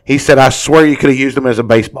hard, he said, I swear you could have used them as a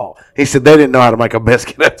baseball. He said they didn't know how to make a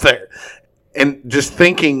biscuit up there. And just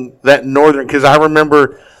thinking that because I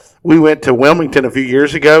remember we went to Wilmington a few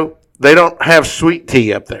years ago. They don't have sweet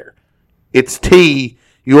tea up there. It's tea.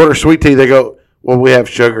 You order sweet tea, they go, well, we have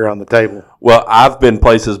sugar on the table. Well, I've been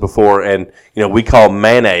places before, and we call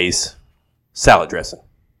mayonnaise salad dressing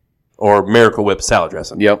or Miracle Whip salad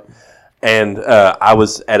dressing. Yep. And I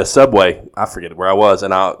was at a Subway. I forget where I was,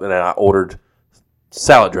 and I ordered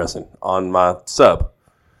salad dressing on my sub.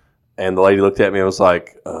 And the lady looked at me and was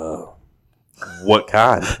like, "What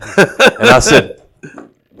kind?" And I said,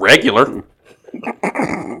 "Regular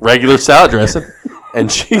salad dressing."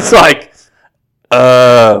 And she's like,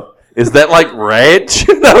 is that like ranch?"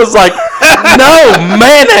 And I was like, "No,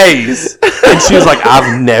 mayonnaise." And she was like,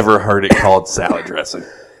 "I've never heard it called salad dressing."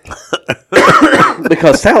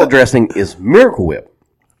 Because salad dressing is Miracle Whip,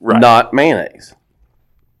 not mayonnaise.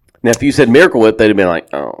 Now, if you said Miracle Whip, they'd have been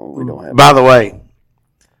like, "Oh, we don't have." By the way,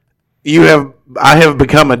 I have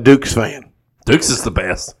become a Dukes fan. Dukes is the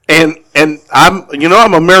best, and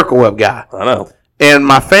I'm a Miracle Whip guy. I know, and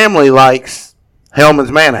my family likes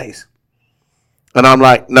Hellman's mayonnaise. And I'm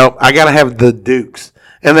like, nope, I got to have the Dukes.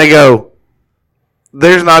 And they go,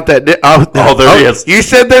 there's not that. There is. You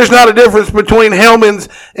said there's not a difference between Hellman's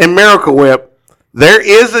and Miracle Whip. There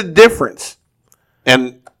is a difference.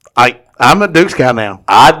 And I'm a Duke's guy now.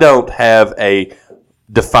 I don't have a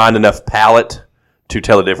defined enough palate to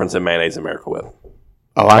tell the difference in mayonnaise and Miracle Whip.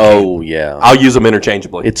 Oh, yeah. I'll use them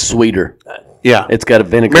interchangeably. It's sweeter. Yeah. It's got a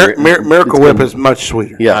vinegar. Miracle Whip is much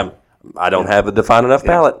sweeter. Yeah. I don't have a defined enough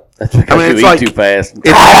palate. That's because you eat too fast.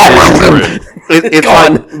 It's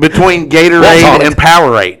like between Gatorade and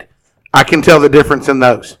Powerade. I can tell the difference in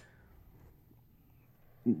those.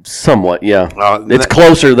 Somewhat, yeah. It's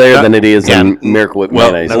closer there than it is in Miracle Whip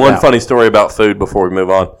mayonnaise. One funny story about food before we move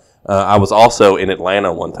on. I was also in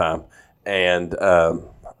Atlanta one time, and I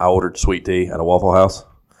ordered sweet tea at a Waffle House,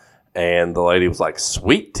 and the lady was like,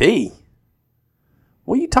 "Sweet tea?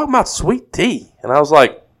 What are you talking about, sweet tea?" And I was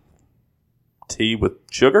like, "Tea with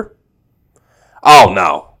sugar?" "Oh,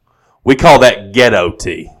 no. We call that ghetto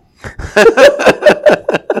tea."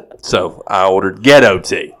 So I ordered ghetto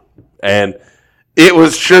tea, and it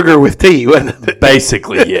was sugar with tea, wasn't it?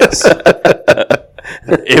 Basically, yes.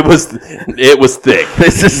 It was thick.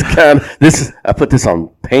 I put this on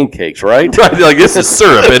pancakes, right? Right, like this is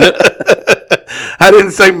syrup, isn't it? I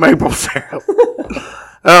didn't say maple syrup.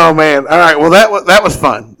 Oh man! All right, well that was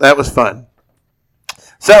fun. That was fun.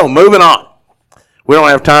 So moving on, we don't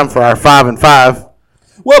have time for our 5 and 5.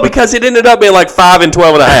 Well, because it ended up being like 5 and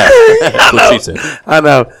 12 and a half. That's what she said. I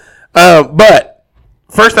know. But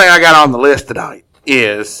first thing I got on the list tonight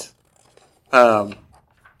is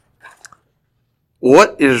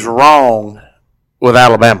what is wrong with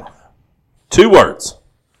Alabama? 2 words.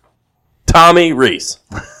 Tommy Rees.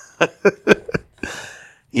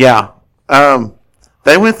 Yeah.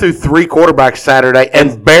 They went through 3 quarterbacks Saturday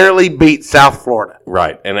and barely beat South Florida.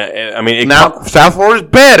 Right. And I mean, now South Florida's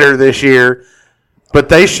better this year, but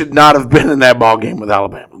they should not have been in that ball game with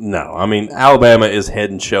Alabama. No, I mean Alabama is head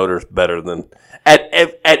and shoulders better than at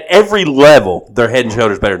every level. They're head and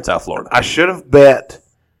shoulders better than South Florida. I should have bet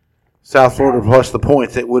South Florida plus the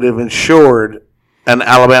points. It would have ensured an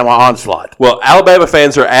Alabama onslaught. Well, Alabama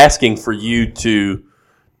fans are asking for you to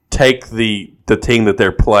take the team that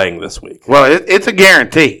they're playing this week. Well, it's a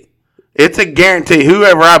guarantee. It's a guarantee.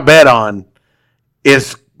 Whoever I bet on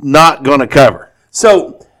is not going to cover.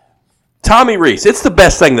 So, Tommy Rees, it's the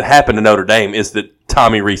best thing that happened to Notre Dame is that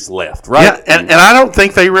Tommy Rees left, right? Yeah, and I don't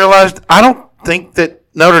think they realized. I don't think that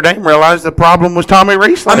Notre Dame realized the problem was Tommy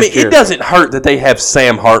Rees last year. It doesn't hurt that they have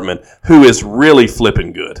Sam Hartman, who is really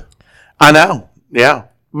flipping good. I know, yeah.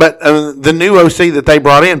 But the new OC that they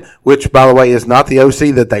brought in, which, by the way, is not the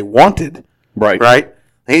OC that they wanted. Right?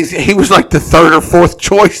 He was like the 3rd or 4th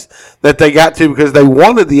choice that they got to because they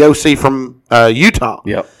wanted the OC from Utah.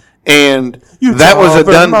 Yep. And that was a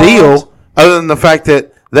done deal other than the fact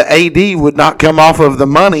that the AD would not come off of the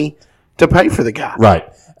money to pay for the guy. Right.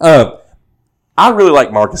 I really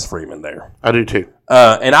like Marcus Freeman there. I do too.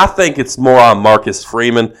 And I think it's more on Marcus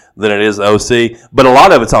Freeman than it is OC, but a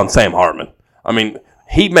lot of it's on Sam Hartman. I mean,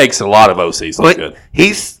 he makes a lot of OCs look good.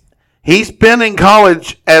 He's been in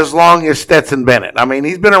college as long as Stetson Bennett. I mean,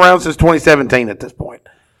 he's been around since 2017 at this point.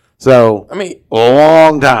 So, I mean, a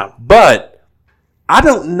long time. But I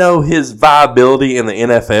don't know his viability in the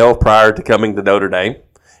NFL prior to coming to Notre Dame.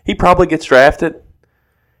 He probably gets drafted.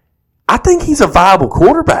 I think he's a viable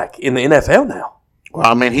quarterback in the NFL now. Well,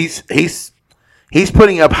 I mean, he's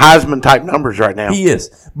putting up Heisman type numbers right now. He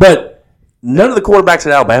is. But none of the quarterbacks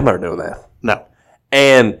at Alabama are doing that. No.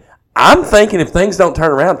 And I'm thinking if things don't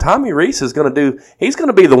turn around, Tommy Rees is going to he's going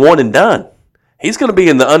to be the one and done. He's going to be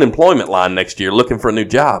in the unemployment line next year looking for a new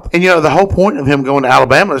job. And, the whole point of him going to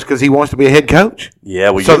Alabama is because he wants to be a head coach.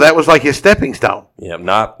 Yeah. So that was like his stepping stone. Yeah,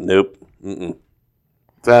 nope. Mm-mm.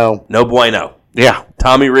 So. No bueno. Yeah.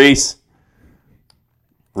 Tommy Rees,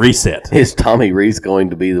 reset. Is Tommy Rees going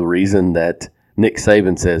to be the reason that Nick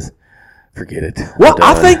Saban says, forget it? Well,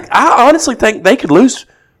 I honestly think they could lose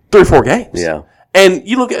 3 or 4 games. Yeah. And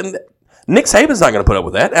you look at Nick Saban's not going to put up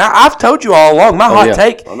with that. I've told you all along, my hot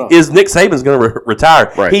take is Nick Saban's going to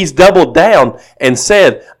retire. Right. He's doubled down and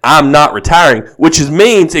said, I'm not retiring, which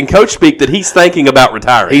means in coach speak that he's thinking about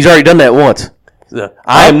retiring. He's already done that once.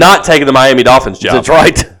 I am not taking the Miami Dolphins job. That's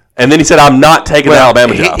right. And then he said, I'm not taking the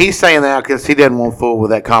Alabama job. He's saying that because he didn't want to fool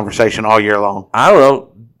with that conversation all year long. I don't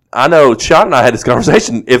know. I know Sean and I had this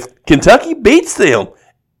conversation. If Kentucky beats them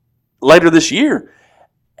later this year,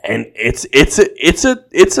 and it's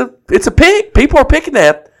a pick. People are picking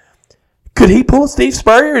that. Could he pull a Steve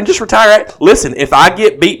Spurrier and just retire? Listen, if I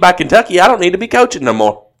get beat by Kentucky, I don't need to be coaching no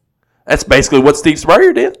more. That's basically what Steve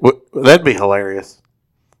Spurrier did. Well, that'd be hilarious.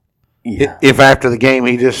 Yeah. If after the game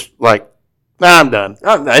he just Nah, I'm done.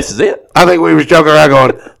 Oh, this is it. I think we was joking around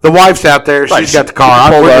going, the wife's out there. Right, She's got the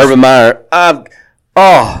car. Pull the Urban Meyer.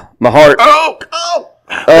 My heart. Oh,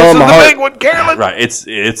 Oh, this is my the heart. big one, Carolyn. Right,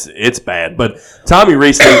 it's bad. But Tommy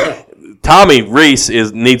Rees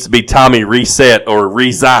needs to be Tommy Reset or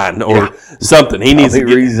Resign or something. He needs to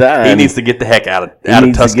get Resign. He needs to get the heck out of He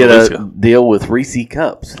needs to get Tuscaloosa. a deal with Reese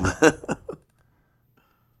Cups.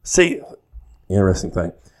 See, interesting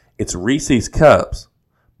thing. It's Reese's Cups,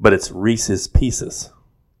 but it's Reese's Pieces.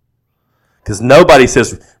 Because nobody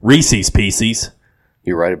says Reese's Pieces.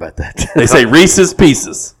 You're right about that. They say Reese's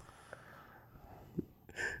Pieces.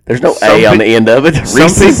 There's no A on the end of it. Some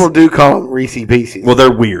people do call them Reese Pieces. Well,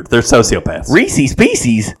 they're weird. They're sociopaths. Reese's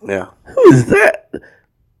Pieces? Yeah. Who is that?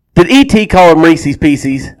 Did E.T. call him Reese's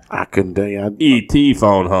Pieces? I couldn't tell you. E.T.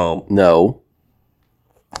 phone home. No.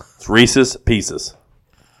 It's Reese's Pieces.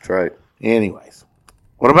 That's right. Anyways.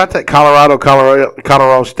 What about that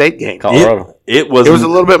Colorado State game? Colorado. It was a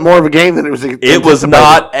little bit more of a game than it was. It was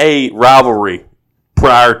not a rivalry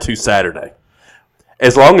prior to Saturday.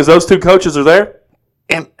 As long as those two coaches are there,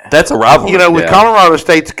 and that's a rivalry. You know, with Colorado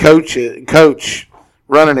State's coach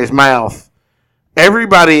running his mouth,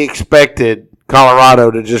 everybody expected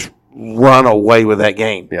Colorado to just run away with that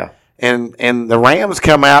game. Yeah. And the Rams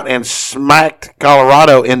come out and smacked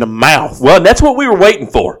Colorado in the mouth. Well, that's what we were waiting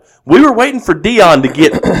for. We were waiting for Dion to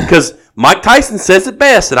get, because Mike Tyson says it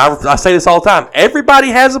best, and I say this all the time. Everybody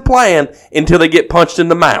has a plan until they get punched in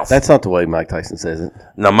the mouth. That's not the way Mike Tyson says it.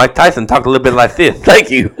 No, Mike Tyson talked a little bit like this.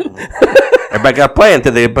 Thank you. Everybody got a plan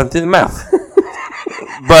until they get punched in the mouth.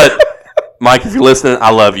 But, Mike, if you're listening,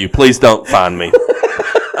 I love you. Please don't find me.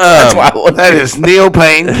 That is Neil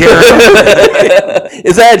Payne.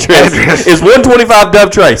 His address is 125 Dove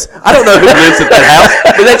Trace. I don't know who lives at that house,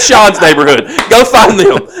 but that's Sean's neighborhood. Go find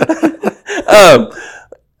them.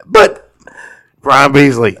 But Brian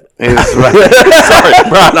Beasley. Sorry,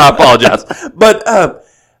 Brian, I apologize. But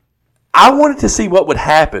I wanted to see what would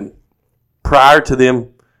happen prior to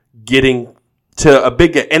them getting to a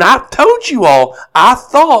big game. And I told you all, I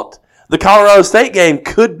thought the Colorado State game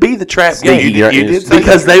could be the trap game. You did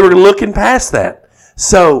because they were looking past that.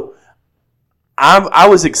 So I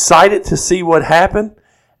was excited to see what happened,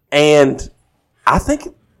 and I think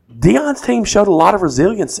Dion's team showed a lot of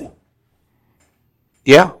resiliency.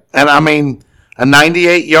 Yeah, and I mean, a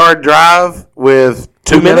 98-yard drive with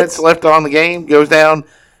 2 minutes left on the game, goes down,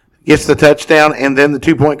 gets the touchdown, and then the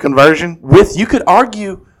 2-point conversion. You could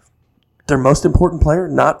argue their most important player,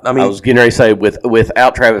 I was getting ready to say,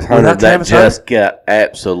 without Travis Hunter, got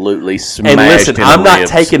absolutely smashed. And listen, I'm not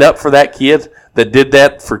ribs. taking up for that kid that did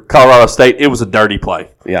that for Colorado State. It was a dirty play.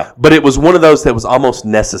 Yeah. But it was one of those that was almost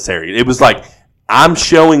necessary. It was like, I'm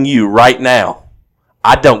showing you right now,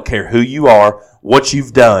 I don't care who you are, what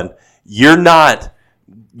you've done. You're not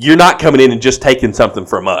coming in and just taking something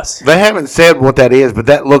from us. They haven't said what that is, but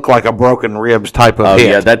that looked like a broken ribs type of hit.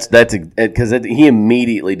 Yeah, that's because he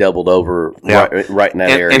immediately doubled over right in that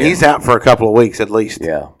area. And he's out for a couple of weeks at least.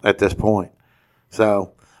 Yeah. At this point.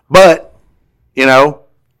 So, but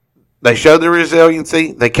they showed their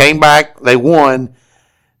resiliency. They came back. They won.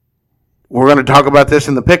 We're going to talk about this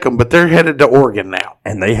in the pick'em, but they're headed to Oregon now,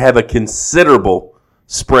 and they have a considerable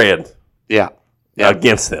spread. Yeah.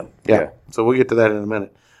 Against them. Yeah. So we'll get to that in a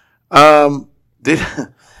minute.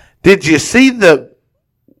 Did you see the?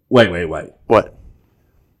 Wait. What?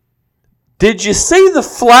 Did you see the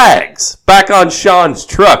flags back on Sean's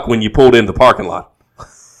truck when you pulled in the parking lot?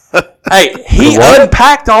 Hey, he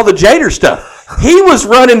unpacked all the Jader stuff. He was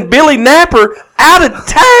running Billy Napper out of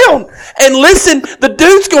town. And listen, the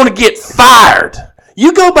dude's going to get fired.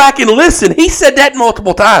 You go back and listen. He said that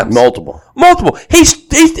multiple times. Multiple. He's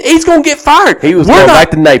going to get fired. He was going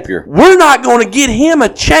back to Napier. We're not going to get him a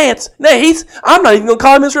chance. No, I'm not even going to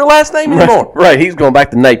call him his real last name anymore. Right, he's going back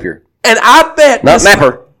to Napier. And I bet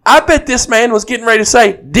Napper. I bet this man was getting ready to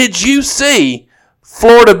say, "Did you see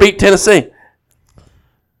Florida beat Tennessee?"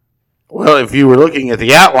 Well, if you were looking at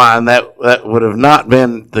the outline, that would have not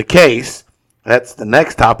been the case. That's the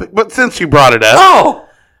next topic. But since you brought it up,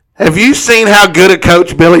 have you seen how good a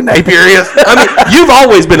coach Billy Napier is? I mean, you've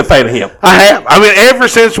always been a fan of him. I have. I mean, ever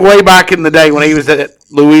since way back in the day when he was at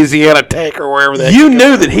Louisiana Tech or wherever that. You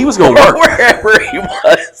knew that he was going to work. Wherever he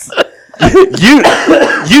was.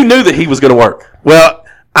 you knew that he was going to work. Well,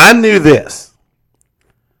 I knew this.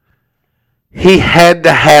 He had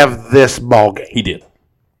to have this ball game. He did.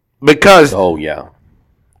 Because that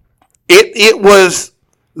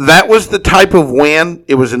was the type of win.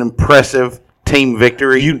 It was an impressive team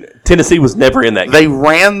victory. Tennessee was never in that game. They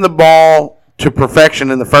ran the ball to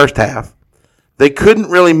perfection in the first half. They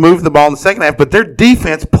couldn't really move the ball in the second half, but their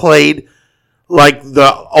defense played like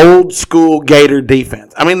the old school Gator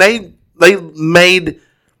defense. I mean, they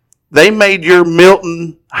made your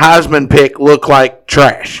Milton Heisman pick look like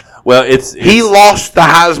trash. Well, he lost the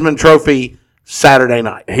Heisman Trophy Saturday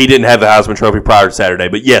night. He didn't have the Heisman Trophy prior to Saturday,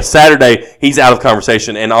 but yes, Saturday he's out of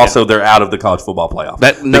conversation, and also they're out of the college football playoff.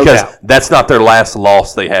 Because that's not their last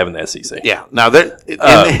loss they have in the SEC. Yeah, now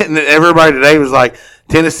and everybody today was like,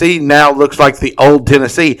 Tennessee now looks like the old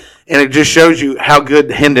Tennessee, and it just shows you how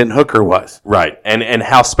good Hendon Hooker was. Right, and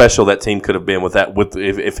how special that team could have been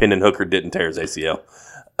if Hendon Hooker didn't tear his ACL.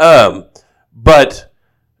 But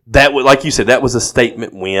that, like you said, that was a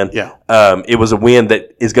statement win. Yeah. It was a win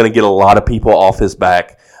that is going to get a lot of people off his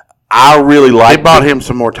back. I really like. They bought him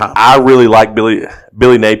some more time. I really like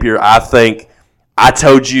Billy Napier. I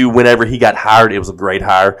told you whenever he got hired, it was a great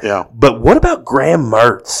hire. Yeah. But what about Graham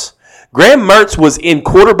Mertz? Graham Mertz was in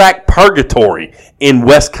quarterback purgatory in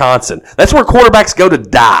Wisconsin. That's where quarterbacks go to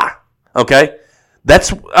die. Okay?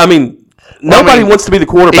 Nobody wants to be the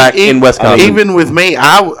quarterback in Wisconsin. Even with me,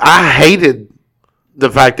 I hated the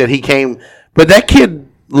fact that he came, but that kid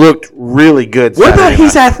looked really good. What about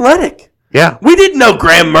he's athletic? Yeah. We didn't know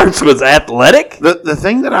Graham Mertz was athletic. The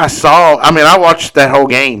thing that I saw, I watched that whole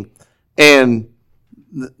game, and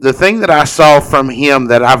the thing that I saw from him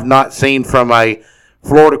that I've not seen from a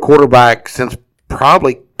Florida quarterback since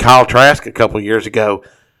probably Kyle Trask a couple of years ago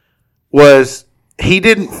was he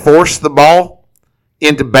didn't force the ball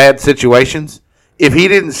into bad situations. If he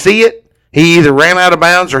didn't see it, he either ran out of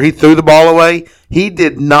bounds or he threw the ball away. He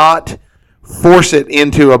did not force it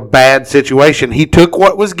into a bad situation. He took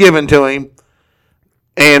what was given to him,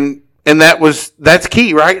 and that's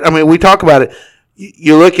key, right? I mean, we talk about it.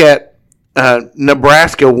 You look at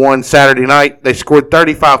Nebraska won Saturday night. They scored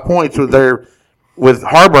 35 points with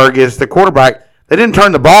Harburg as the quarterback. They didn't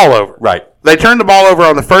turn the ball over. Right. They turned the ball over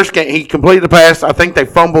on the first game. He completed the pass. I think they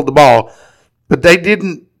fumbled the ball, but he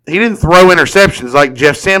didn't throw interceptions like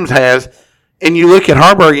Jeff Sims has. And you look at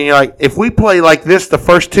Harburg and you're like, if we play like this the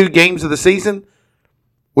first 2 games of the season,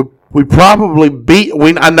 we probably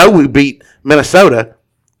I know we beat Minnesota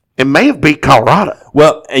and may have beat Colorado.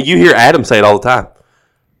 Well, and you hear Adam say it all the time.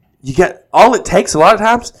 All it takes a lot of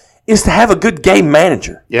times is to have a good game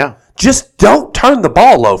manager. Yeah. Just don't turn the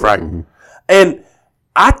ball over. Right. Mm-hmm. And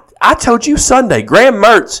I told you Sunday, Graham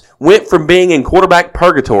Mertz went from being in quarterback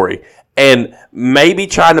purgatory and maybe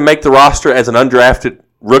trying to make the roster as an undrafted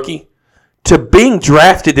rookie to being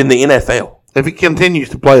drafted in the NFL. If he continues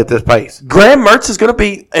to play at this pace. Graham Mertz is going to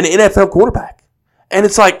be an NFL quarterback. And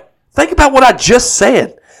it's like, think about what I just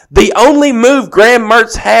said. The only move Graham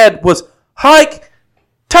Mertz had was hike,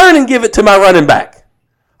 turn and give it to my running back.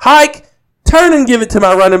 Hike, turn and give it to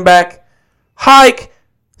my running back. Hike,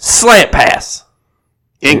 slant pass.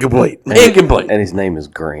 Incomplete. Incomplete. And his name is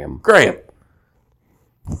Graham. Graham.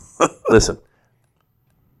 Listen.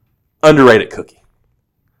 Underrated cookie.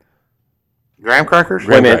 Graham crackers?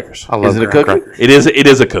 Graham crackers. I love Is it a graham cookie? crackers. It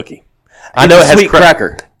is a cookie. I know it has sweet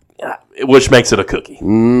cracker. which makes it a cookie. I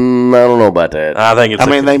don't know about that. I think it's.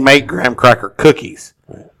 They make graham cracker cookies,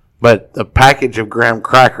 but the package of graham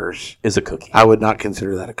crackers is a cookie. I would not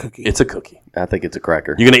consider that a cookie. It's a cookie. I think it's a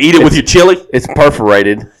cracker. You're gonna eat it with your chili? It's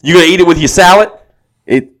perforated. You're gonna eat it with your salad?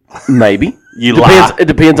 It maybe. You depends, lie. It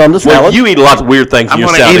depends on the salad. Well, you eat lots of weird things. I'm in your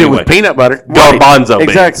going to salad eat it anyway. with peanut butter. Garbanzo beans.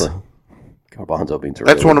 Exactly. Garbanzo beans are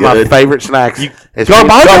That's really one of good. my favorite snacks.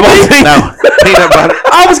 Garbanzo beans? No, peanut butter.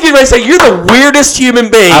 I was getting ready to say you're the weirdest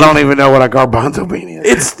human being. I don't even know what a garbanzo bean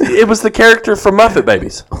is. It was the character from Muppet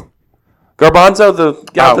Babies. Garbanzo, the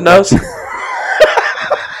guy with the nose.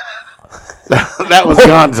 That was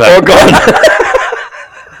Gonzo. Or Gonzo.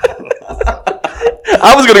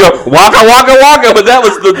 I was gonna go waka waka waka, but that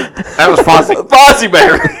was Fozzie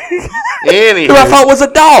Bear. Who I thought was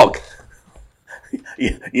a dog.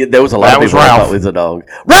 Yeah, there was a lot of people Ralph. I thought was a dog.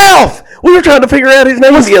 Ralph! We were trying to figure out his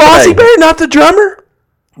name. Was Fozzie Bear not the drummer?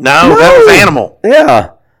 No, that was Animal.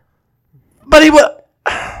 Yeah. But he was.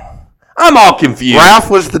 I'm all confused. Ralph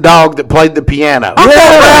was the dog that played the piano. I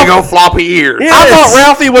thought Ralph, floppy ears. Yes. I thought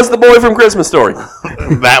Ralphie was the boy from Christmas Story.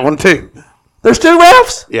 That one too. There's 2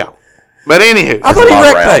 Ralphs? Yeah. But anywho. I thought he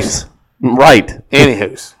wrecked things. Right.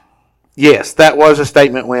 Anywho's. Yes, that was a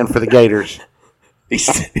statement win for the Gators. He's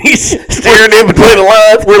staring in between the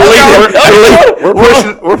lines. We're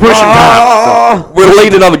pushing time. So. We're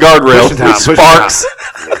leaning on the guardrail. Sparks.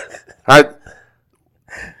 All right.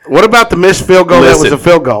 What about the missed field goal? That was a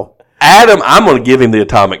field goal. Adam, I'm going to give him the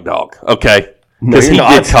atomic dog, okay? Because No,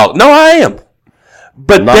 he did call it. No, I am.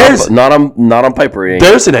 But not on paper. He ain't.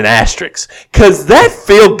 There's an asterisk because that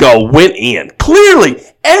field goal went in. Clearly,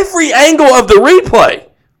 every angle of the replay,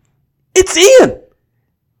 it's in.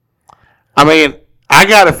 I mean, I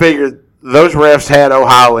got to figure those refs had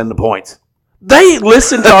Ohio in the points. They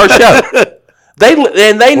listened to our show. They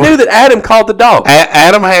knew that Adam called the dog.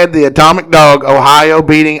 Adam had the atomic dog, Ohio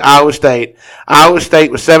beating Iowa State. Iowa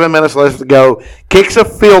State with 7 minutes left to go kicks a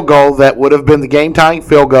field goal that would have been the game-tying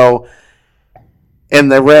field goal. And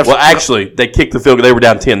the refs... Well, actually, they kicked the field goal. They were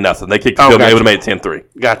down 10-0. They kicked the field goal. They would have made it 10-3.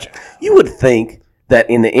 Gotcha. You would think that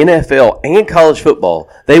in the NFL and college football,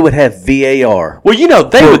 they would have VAR. Well, you know,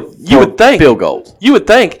 you would think field goals. You would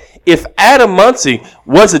think if Adam Muncie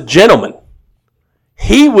was a gentleman,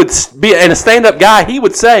 he would be, and a stand-up guy, he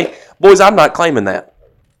would say, boys, I'm not claiming that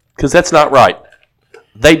because that's not right.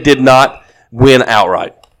 They did not win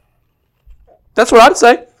outright. That's what I'd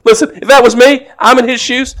say. Listen, if that was me, I'm in his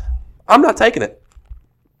shoes, I'm not taking it.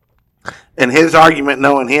 And his argument,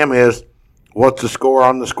 knowing him, is, what's the score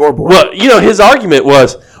on the scoreboard? Well, you know, his argument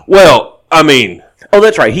was, well, I mean... Oh,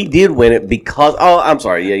 that's right. He did win it because... Oh, I'm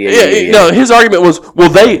sorry. Yeah. No, his argument was, well,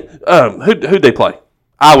 they... who'd they play?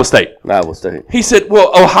 Iowa State. Iowa State. He said,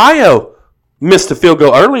 well, Ohio missed a field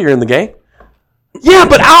goal earlier in the game. Yeah,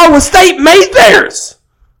 but Iowa State made theirs.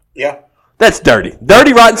 Yeah. That's dirty.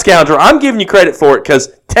 Dirty, rotten scoundrel. I'm giving you credit for it because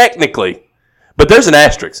technically... But there's an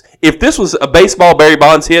asterisk. If this was a baseball Barry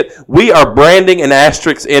Bonds hit, we are branding an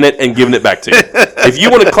asterisk in it and giving it back to you. If you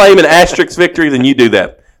want to claim an asterisk victory, then you do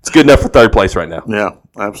that. It's good enough for third place right now. Yeah,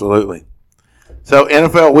 absolutely. So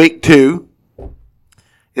NFL Week 2,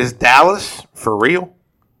 is Dallas for real?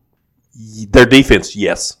 Their defense,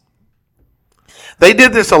 yes. They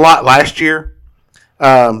did this a lot last year.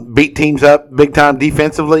 Beat teams up big time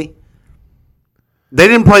defensively. They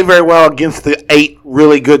didn't play very well against the 8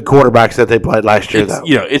 really good quarterbacks that they played last year, though.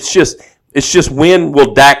 You know, it's just when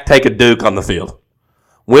will Dak take a Duke on the field?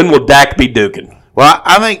 When will Dak be duking? Well,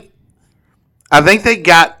 I think they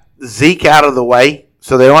got Zeke out of the way,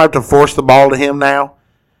 so they don't have to force the ball to him now.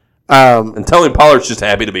 And Tony Pollard's just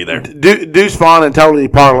happy to be there. Deuce Vaughn and Tony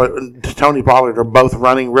Pollard are both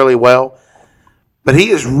running really well. But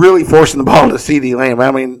he is really forcing the ball to CeeDee Lamb.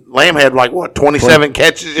 I mean, Lamb had 27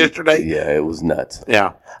 catches yesterday? Yeah, it was nuts.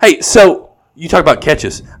 Yeah. Hey, so you talk about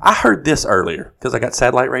catches. I heard this earlier because I got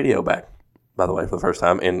satellite radio back, by the way, for the first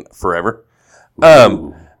time in forever.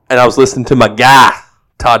 And I was listening to my guy,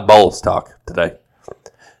 Todd Bowles, talk today.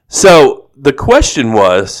 So the question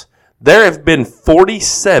was, there have been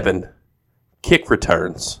 47 kick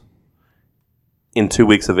returns in 2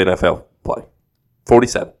 weeks of NFL play.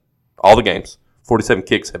 47. All the games. 47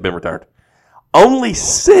 kicks have been returned. Only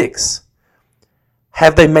 6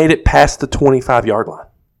 have they made it past the 25-yard line.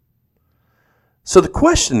 So the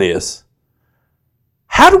question is,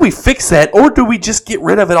 how do we fix that, or do we just get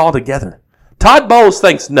rid of it altogether? Todd Bowles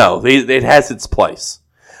thinks no, it has its place.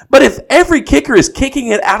 But if every kicker is kicking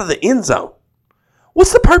it out of the end zone,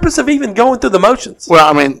 what's the purpose of even going through the motions?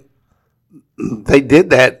 Well, I mean, they did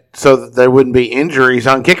that so that there wouldn't be injuries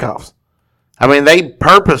on kickoffs. I mean, they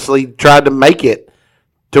purposely tried to make it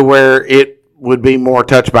to where it would be more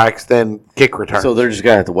touchbacks than kick returns. So they're just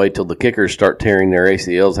going to have to wait till the kickers start tearing their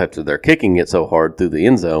ACLs after they're kicking it so hard through the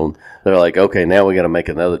end zone. They're like, okay, now we got to make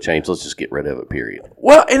another change. Let's just get rid of it, period.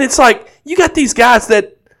 Well, and it's like, you got these guys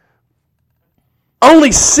that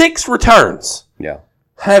only 6 returns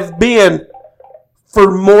have been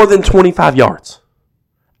for more than 25 yards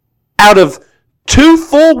out of 2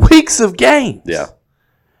 full weeks of games. Yeah.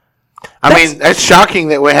 I mean, that's shocking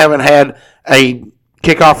that we haven't had a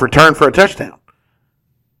kickoff return for a touchdown.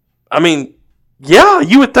 I mean, yeah,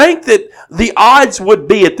 you would think that the odds would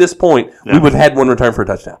be at this point we would have had 1 return for a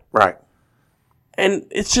touchdown. Right. And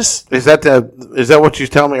it's just... Is that what you was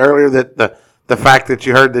telling me earlier, that the fact that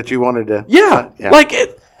you heard that you wanted to... Yeah. Like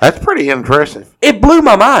that's pretty impressive. It blew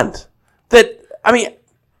my mind. That, I mean,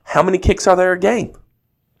 how many kicks are there a game?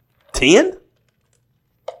 10?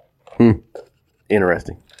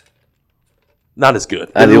 Interesting. Not as good.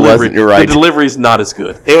 You're right. The delivery's not as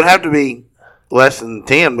good. It would have to be less than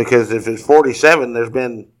 10 because if it's 47, there's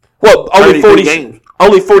been only 40 games.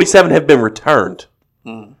 Only 47 have been returned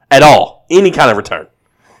at all, any kind of return,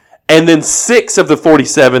 and then 6 of the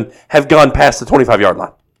 47 have gone past the 25-yard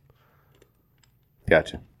line.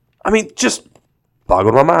 Gotcha. I mean, just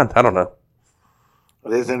boggled my mind. I don't know.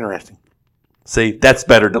 It is interesting. See, that's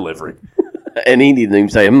better delivery. And he didn't even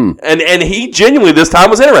say, And he genuinely this time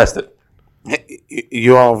was interested.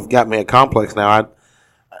 You all have got me a complex now.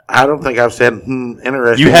 I don't think I've said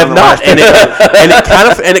interesting. You have not, and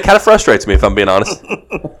it kind of frustrates me if I'm being honest.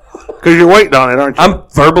 Because you're waiting on it, aren't you? I'm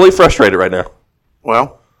verbally frustrated right now.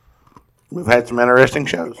 Well, we've had some interesting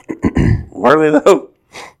shows. Were they though?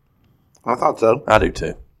 I thought so. I do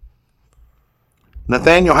too.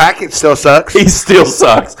 Nathaniel Hackett still sucks. He still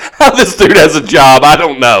sucks. How this dude has a job, I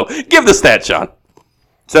don't know. Give the stat, Sean.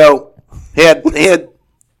 So, He had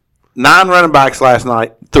 9 running backs last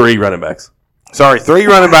night. 3 running backs. Sorry, 3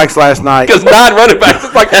 running backs last night. Because 9 running backs.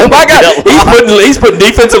 It's like, my God, he's putting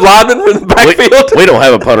defensive linemen in the backfield. We don't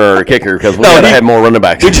have a punter or a kicker because we gotta have more running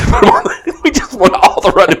backs. We just want all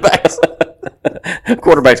the running backs.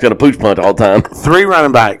 Quarterback's got a pooch punt all the time. 3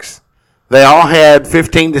 running backs. They all had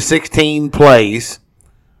 15 to 16 plays,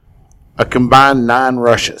 a combined 9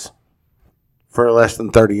 rushes for less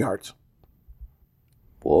than 30 yards.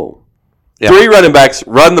 Whoa. Yeah. 3 running backs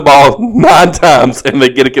run the ball 9 times, and they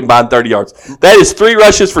get a combined 30 yards. That is 3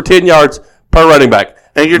 rushes for 10 yards per running back.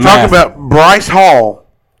 And you're talking about Brees Hall.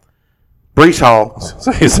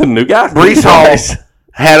 So he's a new guy. Brees Hall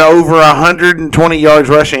had over 120 yards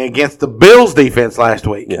rushing against the Bills defense last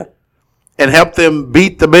week. Yeah. And helped them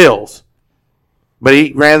beat the Bills. But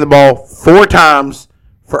he ran the ball 4 times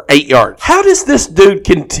for 8 yards. How does this dude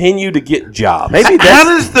continue to get jobs? How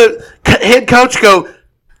does the head coach go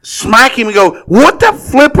smack him and go, what the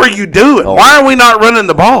flip are you doing? Oh. Why are we not running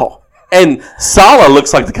the ball? And Saleh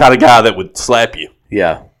looks like the kind of guy that would slap you.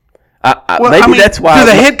 Yeah. That's why. Do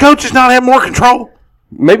the head coaches not have more control?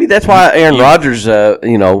 Maybe that's why Aaron Rodgers,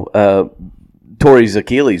 tore his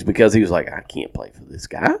Achilles, because he was like, I can't play for this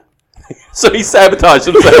guy. So he sabotaged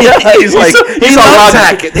himself. He's like, he loves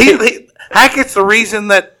Hackett. Hackett's the reason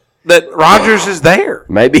that Rodgers is there.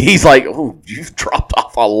 Maybe he's like, oh, you've dropped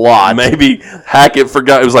off a lot. Maybe Hackett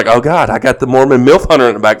forgot. It was like, oh, God, I got the Mormon MILF hunter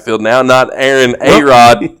in the backfield now, not Aaron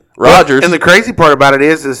A-Rod Rodgers. And the crazy part about it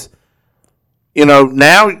is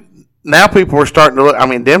now people are starting to look. I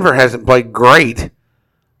mean, Denver hasn't played great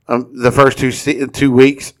the first 2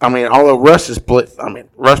 weeks. I mean, although Russ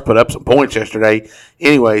put up some points yesterday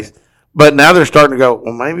anyways. But now they're starting to go,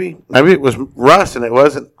 well, maybe it was Russ and it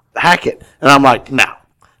wasn't Hackett. And I'm like, no,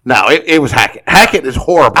 it was Hackett. Hackett is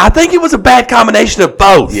horrible. I think it was a bad combination of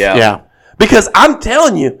both. Yeah. Because I'm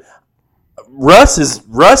telling you, Russ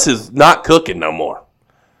is not cooking no more.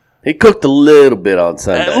 He cooked a little bit on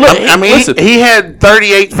Sunday. He had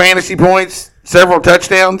 38 fantasy points, several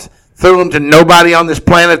touchdowns, threw them to nobody on this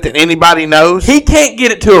planet that anybody knows. He can't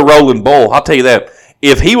get it to a rolling bowl. I'll tell you that.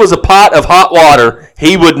 If he was a pot of hot water,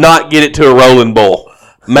 he would not get it to a rolling bowl.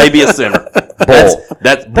 Maybe a simmer. Bowl.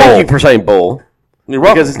 That's bowl. Thank you for saying bowl. You're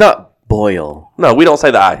welcome. Because it's not boil. No, we don't say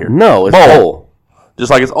the I here. No, it's bowl. Just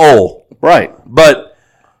like it's ol. Right. But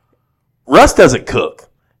Russ doesn't cook.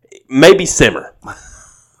 Maybe simmer. I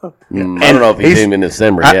don't know if he's even in the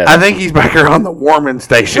simmer yet. I think he's back here on the warming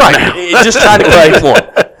station. Right. Now. Just trying to create one.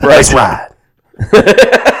 That's right.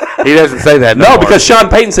 He doesn't say that. No, because Sean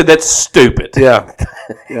Payton said that's stupid. Yeah.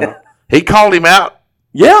 He called him out.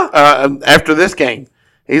 Yeah. After this game,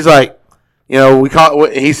 he's like,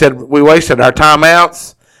 he said we wasted our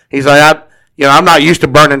timeouts. He's like, I'm not used to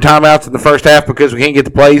burning timeouts in the first half because we can't get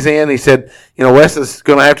the plays in. He said, Wes is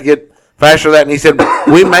going to have to get faster than that. And he said,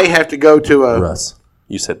 we may have to go to a Russ.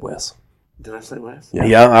 You said Wes. Did I say Wes?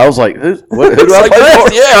 Yeah, I was like, who do I like play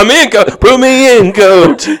for? Yeah, I'm in, coach. Put me in,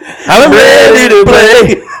 coach. I'm ready to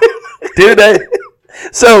play. Today.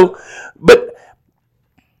 So, but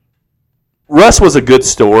Russ was a good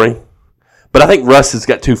story, but I think Russ has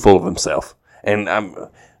got too full of himself. And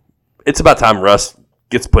it's about time Russ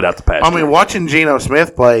gets put out the pasture. I mean, watching Geno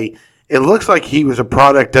Smith play, it looks like he was a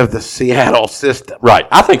product of the Seattle system. Right.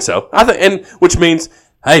 I think so. And which means,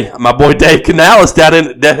 hey, my boy Dave Canales down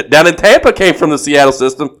in Tampa came from the Seattle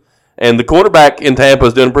system, and the quarterback in Tampa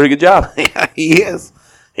is doing a pretty good job. Yeah, he is.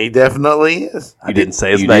 He definitely is. I didn't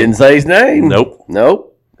say his You name. didn't say his name. Nope.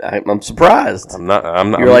 I'm surprised. I'm not.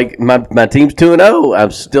 You're like, my team's 2-0.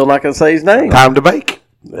 I'm still not going to say his name. Time to bake.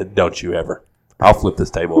 Don't you ever. I'll flip this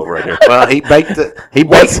table over right here. Well, he baked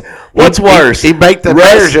What's worse? He baked the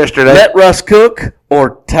Bears yesterday. Let Russ cook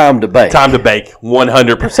or time to bake? Time to bake,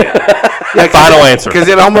 100%. Final answer. Because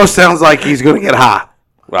it almost sounds like he's going to get high.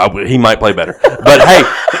 Well, he might play better. But, hey,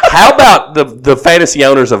 how about the fantasy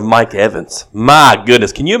owners of Mike Evans? My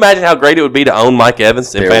goodness. Can you imagine how great it would be to own Mike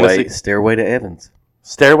Evans in fantasy? Stairway to Evans.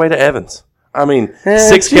 Stairway to Evans. I mean, And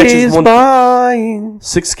 6 catches,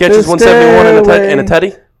 171 and a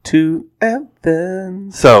tutty. To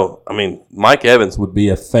Evans. So, I mean, Mike Evans would be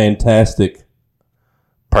a fantastic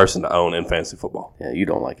person to own in fantasy football. Yeah, you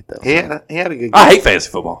don't like it, though. He had a good game. I hate fantasy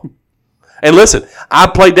football. And listen, I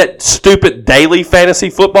played that stupid daily fantasy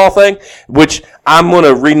football thing, which I'm going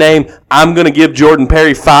to rename. I'm going to give Jordan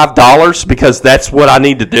Perry $5 because that's what I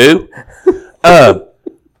need to do.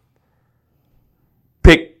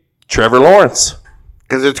 Pick Trevor Lawrence.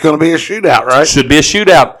 Because it's going to be a shootout, right? Should be a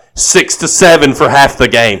shootout. 6-7 for half the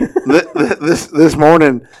game. This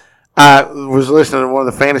morning, I was listening to one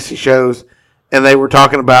of the fantasy shows, and they were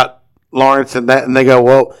talking about Lawrence and that, and they go,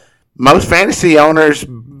 well, most fantasy owners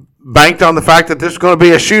banked on the fact that this was going to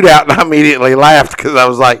be a shootout, and I immediately laughed because I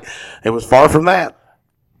was like, it was far from that.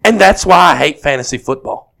 And that's why I hate fantasy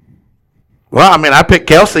football. Well, I mean, I picked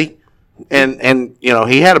Kelsey, and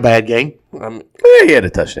he had a bad game. He had a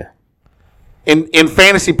touchdown. In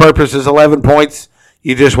fantasy purposes, 11 points,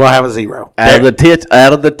 you just will have a 0. Out of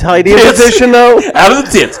the tight end position, though. Out of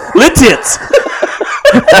the tits. Lit tits.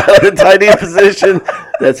 Out of the tight end position,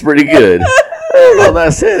 that's pretty good. I don't know what I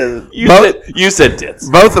said. You said tits.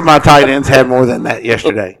 Both of my tight ends had more than that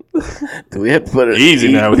yesterday. Do we have to put it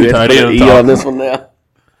easy now with your tight end on this one now?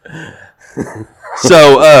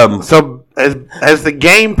 So has the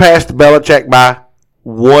game passed Belichick by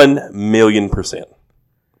 1,000,000%?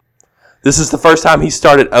 This is the first time he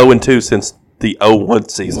started 0-2 since the 0-1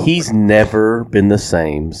 season. He's never been the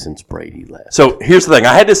same since Brady left. So here's the thing.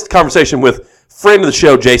 I had this conversation with friend of the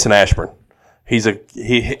show, Jason Ashburn. He's a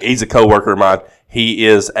coworker of mine. He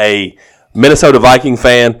is a Minnesota Viking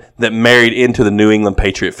fan that married into the New England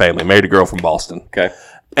Patriot family. Married a girl from Boston. Okay.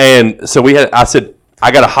 And so I said,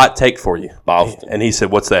 I got a hot take for you. Boston. And he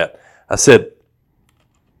said, what's that? I said,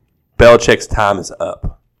 Belichick's time is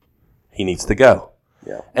up. He needs to go.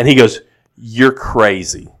 Yeah. And he goes, you're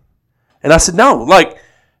crazy. And I said, no.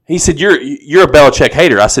 He said, you're a Belichick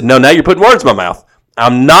hater. I said, no, now you're putting words in my mouth.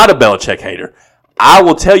 I'm not a Belichick hater. I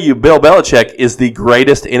will tell you, Bill Belichick is the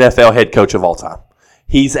greatest NFL head coach of all time.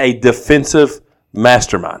 He's a defensive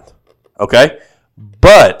mastermind. Okay?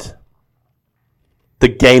 But the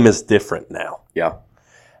game is different now. Yeah.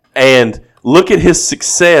 And look at his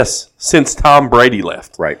success since Tom Brady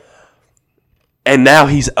left. Right. And now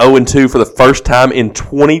he's 0-2 for the first time in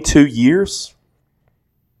 22 years.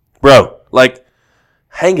 Bro,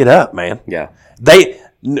 hang it up, man. Yeah.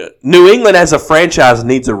 New England as a franchise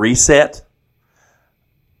needs a reset.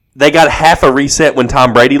 They got half a reset when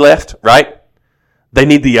Tom Brady left, right? They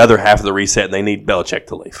need the other half of the reset, and they need Belichick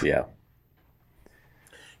to leave. Yeah.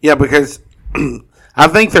 Yeah, because I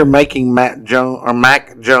think they're making Mac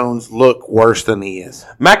Jones look worse than he is.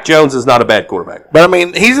 Mac Jones is not a bad quarterback. But, I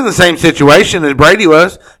mean, he's in the same situation as Brady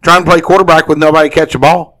was, trying to play quarterback with nobody catch a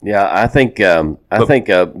ball. Yeah, I think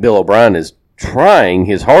Bill O'Brien is trying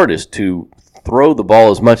his hardest to throw the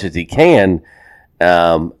ball as much as he can,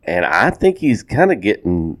 and I think he's kind of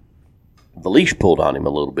getting the leash pulled on him a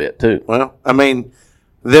little bit, too. Well, I mean,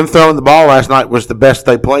 them throwing the ball last night was the best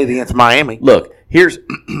they played against Miami. Look, here's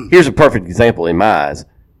a perfect example in my eyes.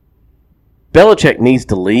 Belichick needs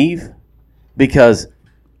to leave because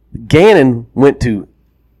Gannon went to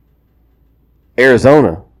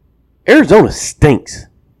Arizona. Arizona stinks.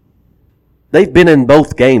 They've been in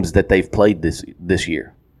both games that they've played this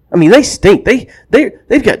year. I mean, they stink.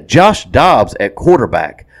 They've got Josh Dobbs at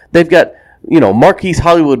quarterback. They've got Marquise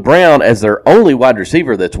Hollywood Brown as their only wide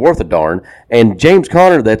receiver that's worth a darn, and James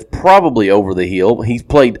Conner that's probably over the hill. He's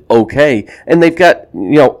played okay, and they've got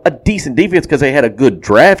a decent defense because they had a good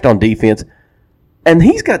draft on defense, and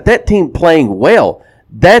he's got that team playing well.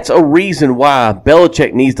 That's a reason why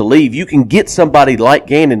Belichick needs to leave. You can get somebody like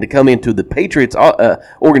Gannon to come into the Patriots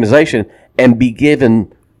organization and be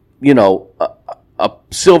given, a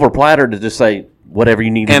silver platter to just say whatever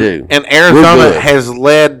you need to do. And Arizona has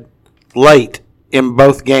led late in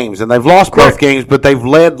both games, and they've lost both games, but they've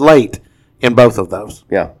led late in both of those.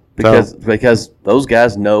 Yeah, because those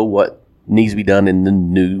guys know what needs to be done in the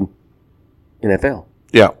new NFL.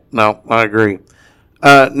 Yeah, no, I agree.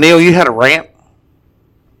 Neil, you had a rant?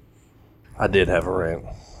 I did have a rant.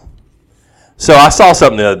 So I saw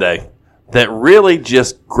something the other day that really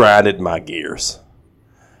just grinded my gears.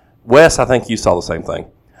 Wes, I think you saw the same thing.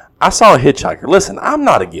 I saw a hitchhiker. Listen, I'm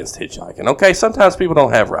not against hitchhiking, okay? Sometimes people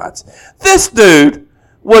don't have rides. This dude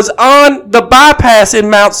was on the bypass in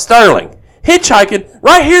Mount Sterling, hitchhiking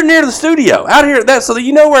right here near the studio, out here, so that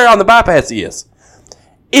you know where on the bypass he is.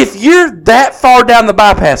 If you're that far down the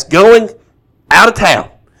bypass going out of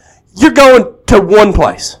town, you're going to one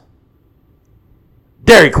place.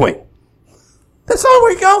 Dairy Queen. That's all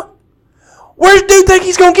where you're going. Where does dude think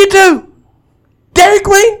he's going to get to? Dairy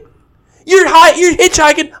Queen? You're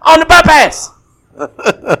hitchhiking on the bypass.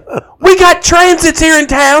 We got transits here in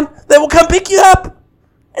town that will come pick you up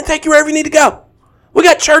and take you wherever you need to go. We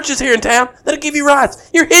got churches here in town that'll give you rides.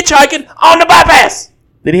 You're hitchhiking on the bypass.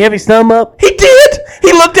 Did he have his thumb up? He did.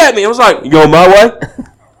 He looked at me and was like, "You going my way?"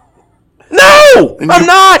 No, I'm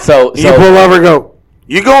not. So you pull over and go,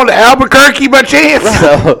 "You going to Albuquerque by chance?"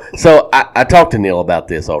 So I talked to Neil about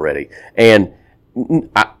this already, and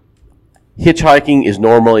hitchhiking is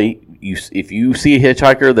normally if you see a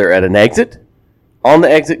hitchhiker, they're at an exit, on the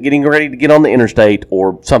exit, getting ready to get on the interstate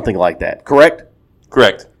or something like that. Correct?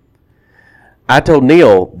 Correct. I told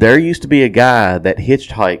Neil there used to be a guy that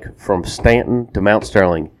hitchhiked from Stanton to Mount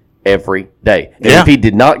Sterling every day. And Yeah. if he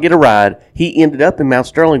did not get a ride, he ended up in Mount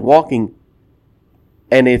Sterling walking.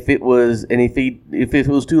 And if it was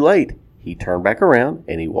too late, he turned back around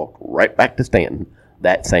and he walked right back to Stanton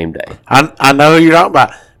that same day. I know who you're talking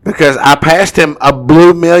about because I passed him a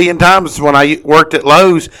blue million times when I worked at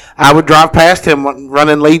Lowe's. I would drive past him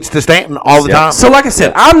running leads to Stanton all the time. So, like I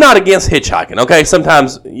said, I'm not against hitchhiking, okay?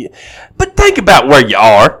 Sometimes, but think about where you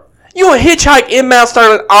are. You want to hitchhike in Mount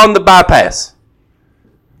Sterling on the bypass.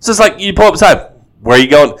 So it's like you pull up beside, where are you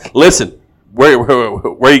going? Listen, where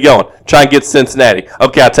are you going? Try and get to Cincinnati.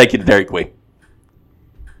 Okay, I'll take you to Dairy Queen.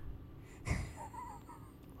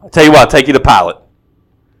 I'll tell you what, I'll take you to Pilot.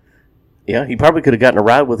 Yeah, he probably could have gotten a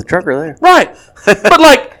ride with a trucker there. Right. But,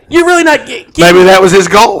 like, you're really not... Maybe that was his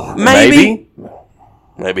goal. Maybe.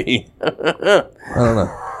 I don't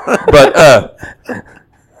know. But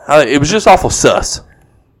it was just awful sus.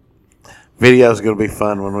 Video's going to be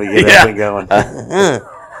fun when we get everything going.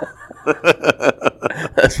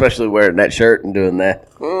 Especially wearing that shirt and doing that.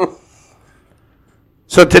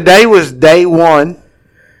 So today was day one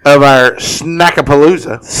of our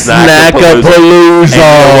Snackapalooza. And you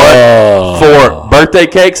know what? For birthday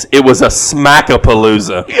cakes, it was a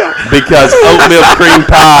Smackapalooza. Because oatmeal cream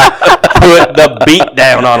pie put the beat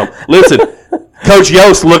down on them. Listen, Coach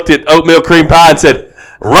Yost looked at oatmeal cream pie and said,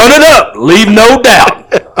 "Run it up, leave no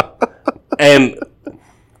doubt." And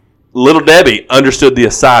Little Debbie understood the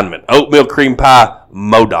assignment. Oatmeal cream pie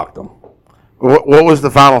modocked them. What was the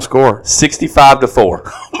final score? 65-4.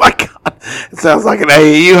 Oh my God! It sounds like an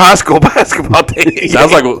AAU high school basketball team.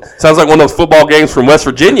 Sounds like one of those football games from West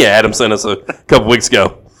Virginia. Adam sent us a couple weeks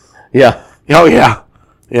ago. Yeah. Oh yeah.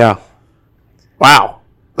 Wow,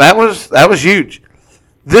 that was huge.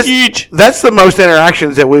 Huge. That's the most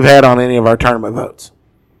interactions that we've had on any of our tournament votes.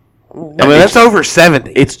 I mean, that's over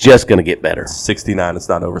 70. It's just going to get better. 69. It's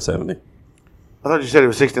not over 70. I thought you said it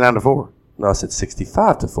was 69-4. No, I said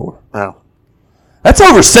 65-4. Oh. That's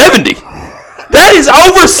over 70. That is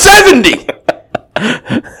over 70.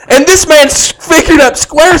 And this man's figured up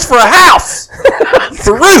squares for a house.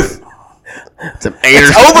 For roof. It's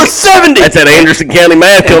over 70. That's that Anderson County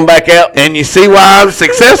math coming back out. And you see why I'm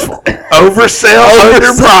successful. Oversell,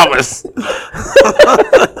 under promise.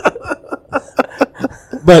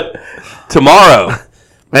 But tomorrow,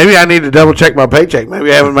 maybe I need to double check my paycheck.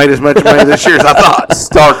 Maybe I haven't made as much money this year as I thought.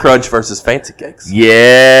 Star Crunch versus Fancy Cakes.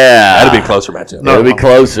 Yeah. That'd be a closer matchup. It'll be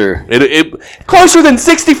closer. It closer than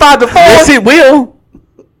 65-4. Yes, it will.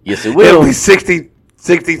 Yes, it will. It'll be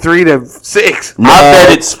 63-6. No, I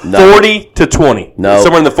bet it's 40-20. No.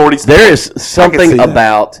 Somewhere in the 40s. There is something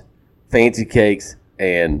about Fancy Cakes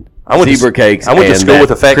and zebra cakes. I went to school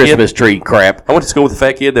with a fat Christmas kid. tree crap. I went to school with a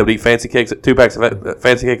fat kid that would eat fancy cakes, 2 packs of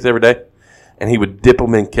fancy cakes every day, and he would dip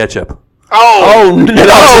them in ketchup. Oh no!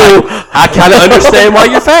 I kind of understand why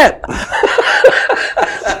you're fat.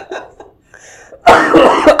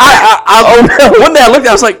 One day I looked,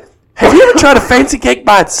 I was like, "Have you ever tried a fancy cake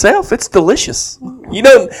by itself? It's delicious." You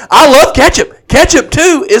know, I love ketchup. Ketchup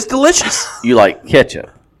too is delicious. You like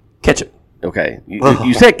ketchup? Ketchup. Okay,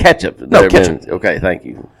 you said ketchup. No, ketchup. Okay, thank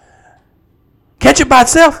you. Ketchup by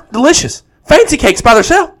itself, delicious. Fancy cakes by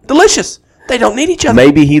themselves, delicious. They don't need each other.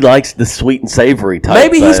 Maybe he likes the sweet and savory type.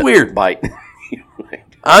 Maybe he's weird. Bite.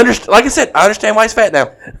 I understand. Like I said, I understand why he's fat now.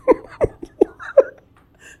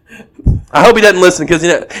 I hope he doesn't listen because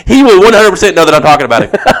he will 100% know that I'm talking about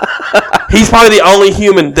him. He's probably the only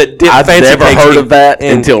human that did I've fancy never cakes heard of that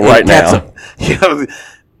until right ketchup. now. You know,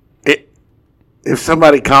 if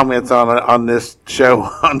somebody comments on this show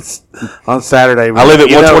on Saturday, I live at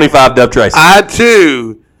 125 Dove Trace. I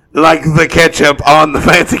too like the ketchup on the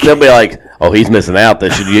fancy cake. They'll be like, "Oh, he's missing out.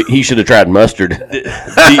 He should have tried mustard."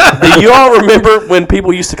 Do you all remember when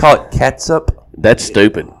people used to call it catsup? That's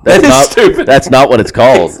stupid. That is not stupid. That's not what it's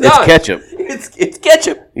called. It's ketchup. It's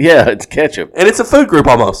ketchup. Yeah, it's ketchup. And it's a food group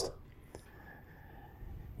almost.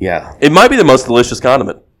 Yeah. It might be the most delicious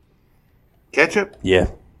condiment. Ketchup? Yeah.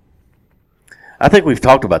 I think we've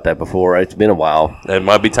talked about that before. Right? It's been a while. It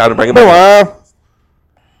might be time to bring it Been a back.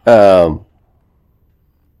 while.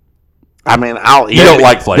 I mean, I'll eat You don't it.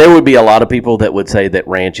 like flavor. There would be a lot of people that would say that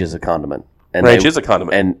ranch is a condiment. And Ranch is a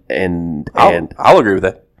condiment. And I'll agree with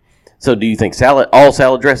that. So do you think all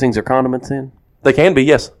salad dressings are condiments then? They can be,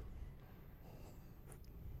 yes.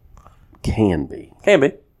 Can be. Can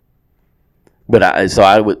be. But I think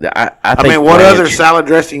I mean, what ranch, other salad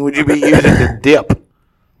dressing would you be using to dip?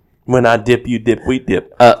 When I dip, you dip, we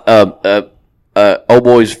dip. old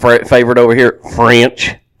boy's favorite over here,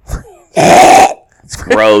 French. It's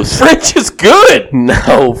gross. French is good.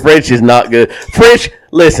 No, French is not good. French,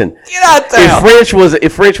 listen. Get out there.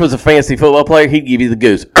 If French was a fancy football player, he'd give you the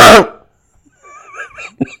goose.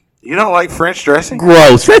 You don't like French dressing?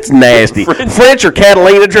 Gross. That's nasty. French or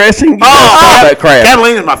Catalina dressing? That crap.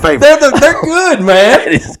 Catalina's my favorite. They're good, man. That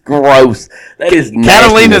is gross. That is nasty.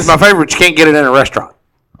 Catalina's my favorite, but you can't get it in a restaurant.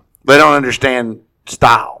 They don't understand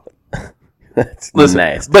style. That's Listen,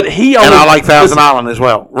 nasty. but he And only, I like Thousand listen, Island as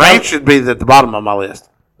well. Ranch should be at the bottom of my list.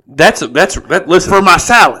 Listen, For my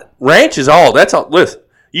salad. ranch is all. That's all. Listen,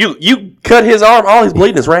 you cut his arm, all he's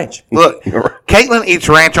bleeding is ranch. Look, Caitlin eats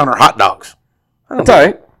ranch on her hot dogs. That's all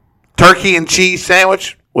right. Turkey and cheese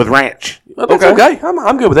sandwich with ranch. That's okay.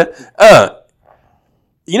 I'm good with that.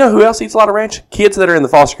 You know who else eats a lot of ranch? Kids that are in the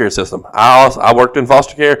foster care system. I worked in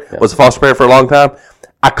foster care. Was a foster parent for a long time.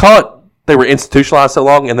 I caught they were institutionalized so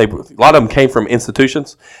long, and a lot of them came from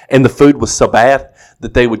institutions, and the food was so bad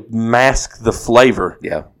that they would mask the flavor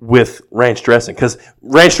with ranch dressing because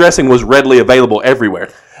ranch dressing was readily available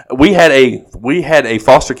everywhere. We had a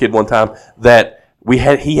foster kid one time that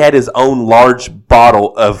he had his own large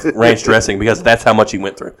bottle of ranch dressing because that's how much he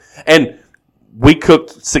went through, and we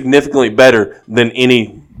cooked significantly better than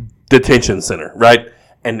any detention center, right?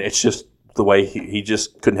 And it's just the way he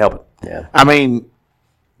just couldn't help it. Yeah, I mean,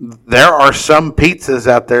 there are some pizzas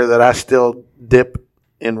out there that I still dip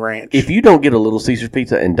in ranch. if you don't get a Little Caesars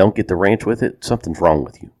pizza and don't get the ranch with it, something's wrong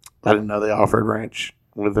with you. I didn't know they offered ranch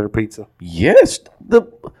with their pizza. Yes.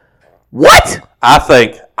 What? I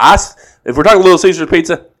think if we're talking Little Caesars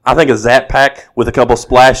pizza, I think a Zap Pack with a couple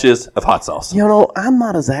splashes of hot sauce. You know, I'm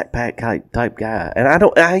not a Zap Pack type guy, and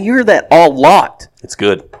I hear that a lot. It's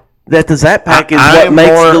good. That the Zap Pack is I what am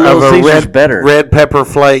makes more the Little of a Caesars better. Red pepper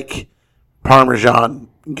flake Parmesan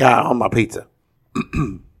guy on my pizza.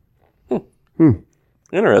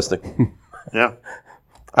 Interesting. Yeah.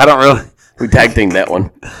 I don't really. We tag team that one.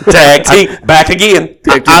 Tag team back again.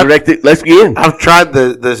 Tag team directed. Let's get in. I've tried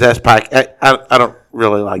the Zest Pack. I don't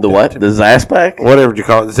really like The that. what? The Zap Pack? Whatever you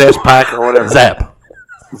call it. Zest Pack or whatever. Zap.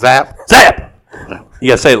 Zap? Zap. You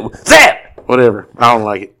gotta say it. Zap. Whatever. I don't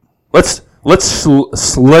like it. Let's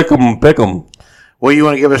slick them, pick them. Well, you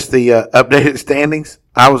want to give us the updated standings?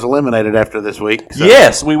 I was eliminated after this week. So.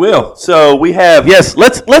 Yes, we will. So we have. Yes,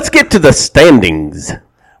 let's get to the standings.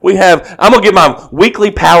 We have. I'm gonna get my weekly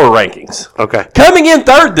power rankings. Okay. Coming in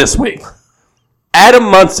third this week, Adam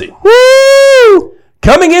Muncie. Woo!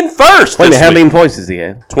 Coming in first. Wait a this minute, how week, many points does he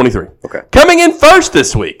have? 23. Okay. Coming in first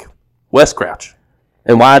this week, Wes Crouch.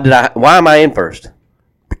 And why am I in first?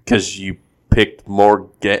 Because you picked more.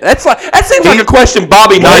 That seems like a question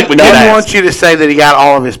Bobby Knight would get I asked. want you to say that he got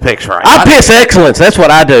all of his picks right. I piss excellence. That's what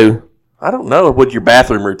I do. I don't know what your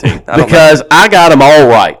bathroom routine. Because I got them all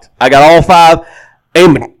right. I got all 5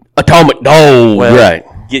 atomic dome right.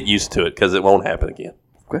 Get used to it because it won't happen again.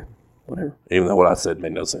 Okay, whatever. Even though what I said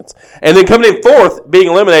made no sense. And then coming in fourth, being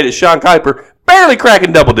eliminated, is Sean Kuiper, barely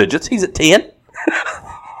cracking double digits. He's at 10.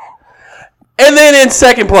 And then in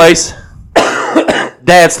second place,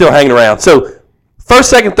 Dad's still hanging around. So first,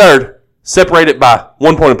 second, third, separated by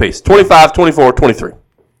 1 point apiece. 25, 24, 23.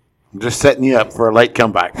 I'm just setting you up for a late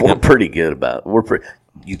comeback. We're pretty good about it.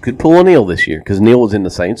 You could pull a Neil this year because Neil was in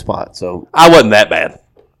the same spot. So I wasn't that bad.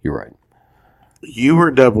 You're right. You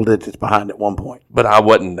were double digits behind at one point. But I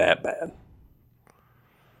wasn't that bad.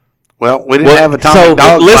 Well, we didn't have atomic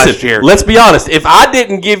dogs last year. Let's be honest. If I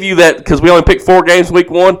didn't give you that, because we only picked 4 games week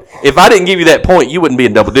 1, if I didn't give you that point, you wouldn't be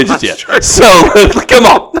in double digits yet. True. So, come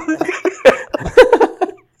on.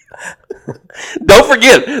 Don't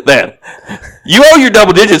forget that. You owe your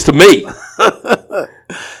double digits to me.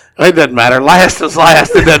 It doesn't matter. Last is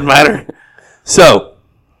last. It doesn't matter. So,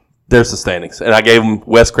 there's the standings. And I gave them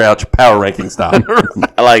Wes Crouch power ranking style.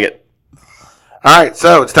 I like it. All right,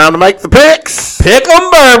 so it's time to make the picks. Pick 'em,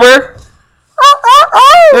 Berber.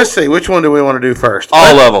 Let's see. Which one do we want to do first?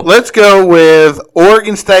 All of them. Let's go with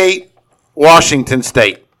Oregon State, Washington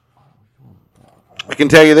State. I can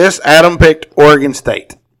tell you this. Adam picked Oregon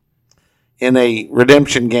State in a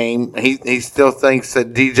redemption game. He still thinks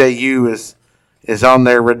that DJU is on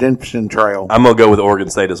their redemption trail. I'm going to go with Oregon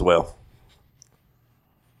State as well.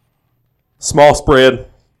 Small spread.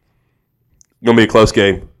 Going to be a close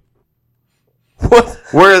game. What?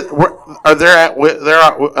 Where are they at? They're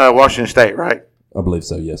at Washington State, right? I believe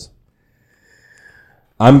so, yes.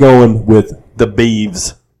 I'm going with the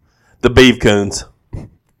Beavs. The Beav Coons.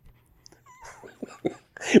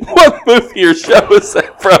 What movie or show is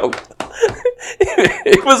that from?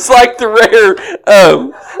 It was like the rare...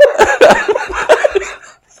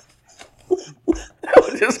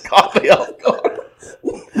 that just caught me off guard.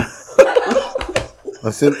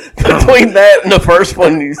 Listen, Between that and the first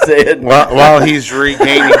one you said. while he's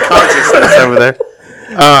regaining consciousness over there.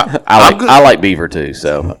 I like Beaver too,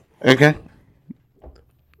 so. Okay.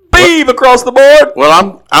 Beav across the board.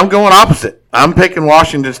 Well, I'm going opposite. I'm picking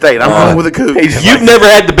Washington State. I'm going with the Cougs. You've never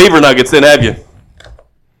had the Beaver Nuggets, then, have you?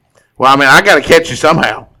 Well, I mean, I got to catch you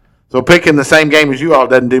somehow. So picking the same game as you all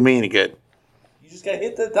doesn't do me any good. You just got to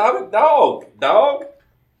hit the atomic dog.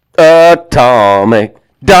 Atomic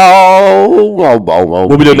dog.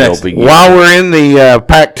 What we do next? While we're in the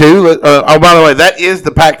Pac-2, by the way, that is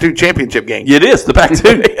the Pac-2 championship game. It is the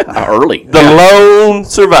Pac-2. Early. The lone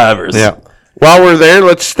survivors. Yeah. While we're there,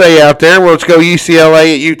 let's stay out there. Let's go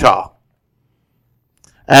UCLA at Utah.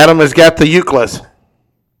 Adam has got the Euclid.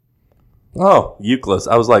 Oh, Euclid.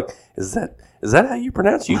 I was like, is that how you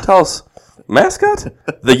pronounce Utah's mascot?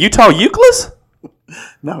 The Utah Euclid?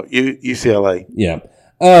 No, UCLA. Yeah.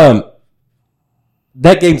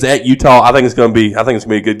 That game's at Utah. I think it's going to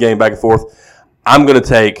be a good game back and forth. I'm going to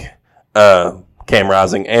take Cam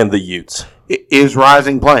Rising and the Utes. Is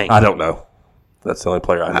Rising playing? I don't know. That's the only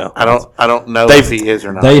player I know. I don't know if he is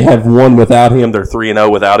or not. They have won without him. They're 3-0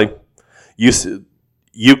 without him.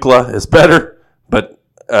 UCLA is better, but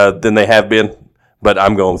than they have been. But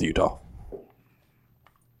I'm going with Utah.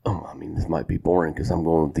 Oh, I mean, this might be boring because I'm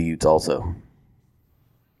going with the Utes also.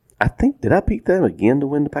 Did I pick them again to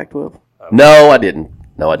win the Pac-12? No, I didn't.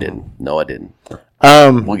 We'll get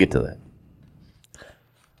to that.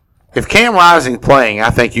 If Cam Rising's playing, I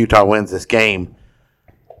think Utah wins this game.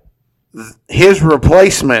 His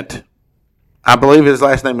replacement, I believe his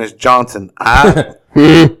last name is Johnson.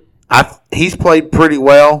 He's played pretty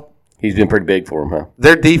well. He's been pretty big for him, huh?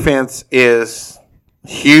 Their defense is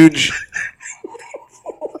huge.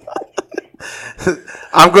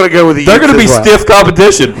 I'm going to go with the Utes. They're going to be stiff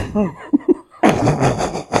competition.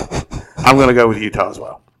 I'm going to go with Utah as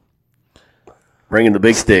well. Bringing the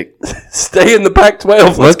big stick. Stay in the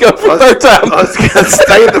Pac-12. Let's go for third time. Let's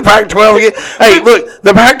stay in the Pac-12 again. Hey, look,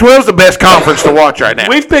 the Pac-12 is the best conference to watch right now.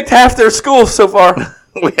 We've picked half their schools so far.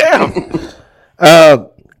 We have.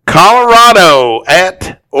 Colorado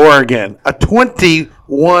at Oregon. A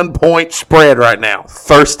 21-point spread right now.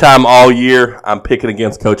 First time all year, I'm picking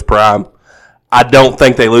against Coach Prime. I don't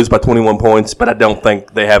think they lose by 21 points, but I don't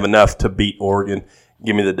think they have enough to beat Oregon.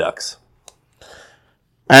 Give me the Ducks.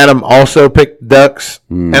 Adam also picked Ducks.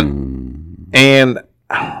 And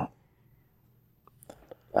I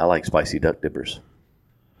like spicy duck dippers.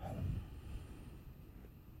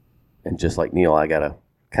 And just like Neil, I got to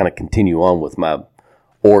kind of continue on with my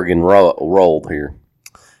Oregon roll here.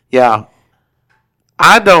 Yeah.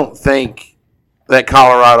 I don't think that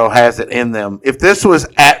Colorado has it in them. If this was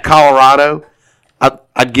at Colorado,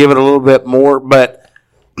 I'd give it a little bit more, but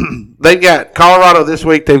they've got Colorado this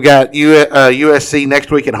week. They've got USC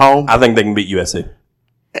next week at home. I think they can beat USC.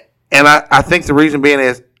 And I think the reason being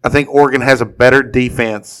is I think Oregon has a better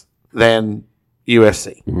defense than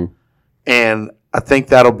USC. Mm-hmm. And I think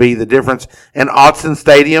that'll be the difference. And Autzen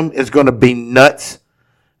Stadium is going to be nuts,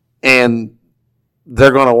 and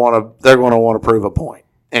they're going to want to prove a point.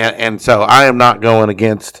 And so I am not going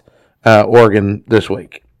against Oregon this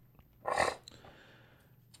week.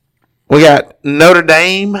 We got Notre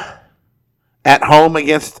Dame at home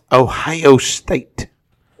against Ohio State.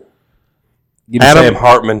 Give me Sam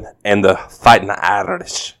Hartman and the Fighting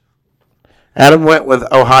Irish. Adam went with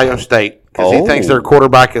Ohio State because he thinks their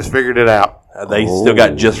quarterback has figured it out. They still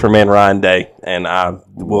got Just for Men Ryan Day, and I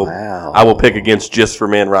will pick against Just for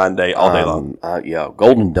Men Ryan Day all day long.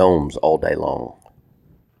 Golden Domes all day long.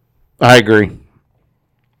 I agree.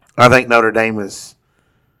 I think Notre Dame is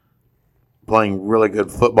playing really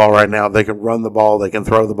good football right now. They can run the ball, they can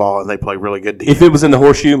throw the ball, and they play really good defense. If it was in the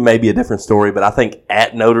Horseshoe, maybe a different story, but I think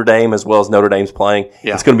at Notre Dame, as well as Notre Dame's playing,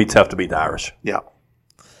 it's going to be tough to beat the Irish. Yeah.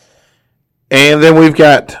 And then we've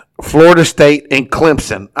got Florida State and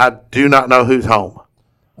Clemson. I do not know who's home.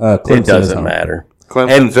 It doesn't matter.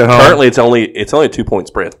 Clemson's at home. Currently, it's only a 2-point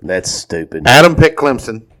spread. That's stupid. Adam picked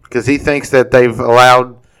Clemson because he thinks that they've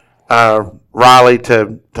allowed Riley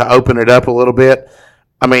to open it up a little bit.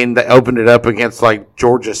 I mean, they opened it up against like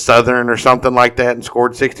Georgia Southern or something like that and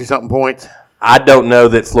scored 60-something points. I don't know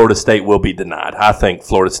that Florida State will be denied. I think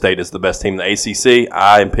Florida State is the best team in the ACC.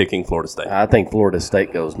 I am picking Florida State. I think Florida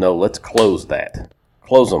State goes, no, let's close that.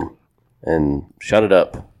 Close them and shut it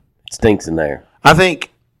up. It stinks in there. I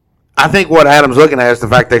think what Adam's looking at is the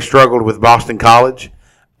fact they struggled with Boston College.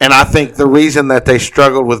 And I think the reason that they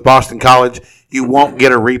struggled with Boston College, you won't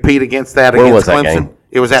get a repeat against that against Clemson. That game?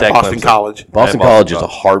 It was at Boston College. Boston College is a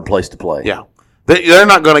hard place to play. Yeah. They're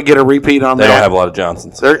not going to get a repeat on that. They don't have a lot of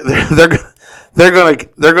Johnsons. They're going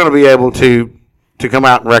to be able to come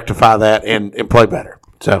out and rectify that and play better.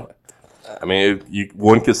 So, I mean,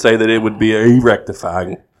 one could say that it would be a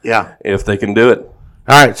rectifying. Yeah. If they can do it.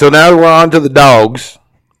 All right. So now we're on to the dogs.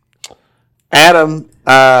 Adam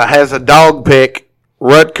has a dog pick.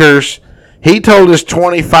 Rutgers He told us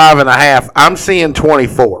 25.5. I'm seeing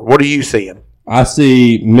 24. What are you seeing? I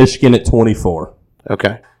see Michigan at 24.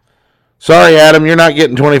 Okay. Sorry, Adam, you're not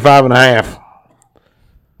getting 25.5.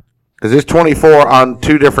 Because it's 24 on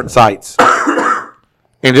two different sites.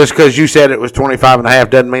 And just because you said it was 25.5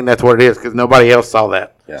 doesn't mean that's what it is, because nobody else saw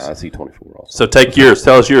that. Yeah, I see 24 also. So take yours.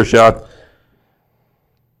 Tell us yours, Sean.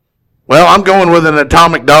 Well, I'm going with an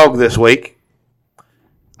atomic dog this week.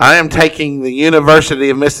 I am taking the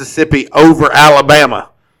University of Mississippi over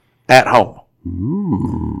Alabama at home.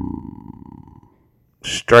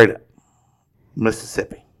 Straight up.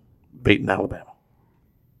 Mississippi beating Alabama.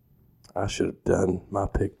 I should have done my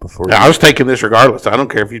pick before. I was taking this regardless. I don't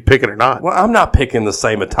care if you pick it or not. Well, I'm not picking the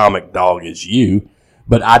same atomic dog as you,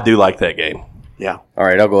 but I do like that game. Yeah. All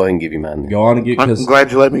right, I'll go ahead and give you mine. Go on and get. I'm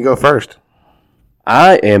glad you let me go first.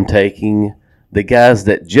 I am taking the guys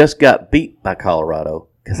that just got beat by Colorado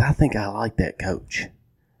because I think I like that coach.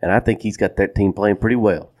 And I think he's got that team playing pretty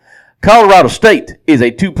well. Colorado State is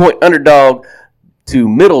a 2-point underdog to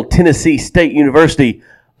Middle Tennessee State University.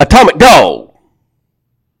 Atomic Dog.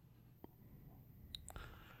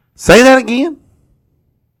 Say that again.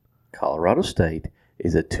 Colorado State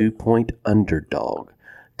is a 2-point underdog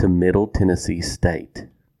to Middle Tennessee State.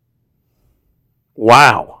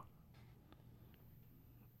 Wow.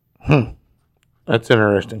 That's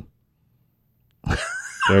interesting.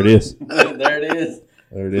 There it is. There it is.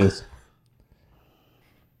 There it is.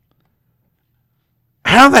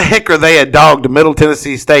 How the heck are they a dog to Middle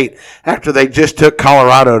Tennessee State after they just took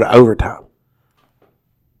Colorado to overtime?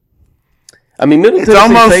 I mean, Middle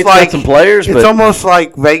Tennessee State's got some players, it's but almost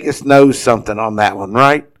like Vegas knows something on that one,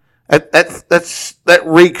 right? That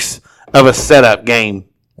reeks of a setup game.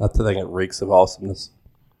 I think it reeks of awesomeness.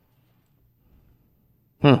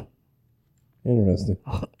 Interesting.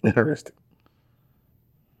 Interesting.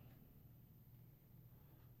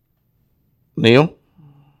 Neil?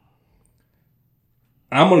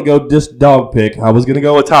 I'm going to go just dog pick. I was going to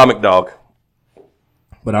go atomic dog,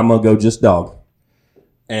 but I'm going to go just dog.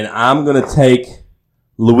 And I'm going to take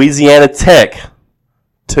Louisiana Tech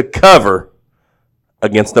to cover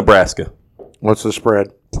against Nebraska. What's the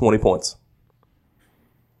spread? 20 points.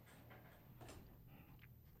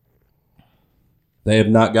 They have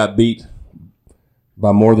not got beat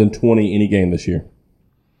by more than 20 any game this year.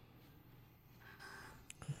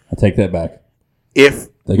 I take that back. If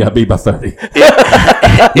they got beat by 30.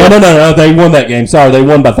 No. They won that game. Sorry, they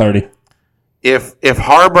won by 30. If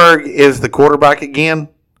Harburg is the quarterback again,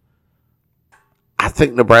 I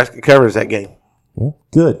think Nebraska covers that game. Well,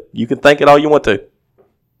 good. You can think it all you want to.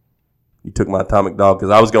 You took my atomic dog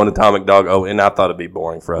because I was going atomic dog. Oh, and I thought it'd be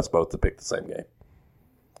boring for us both to pick the same game.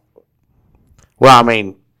 Well, I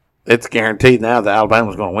mean, it's guaranteed now that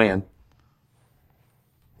Alabama's going to win.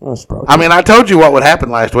 That's probably I mean, I told you what would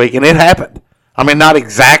happen last week, and it happened. I mean, not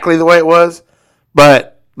exactly the way it was,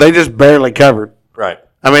 but they just barely covered. Right.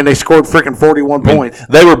 I mean, they scored freaking 41 points.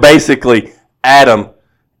 They were basically Adam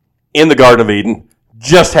in the Garden of Eden,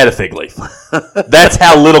 just had a fig leaf. That's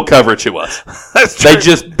how little coverage it was. That's true. They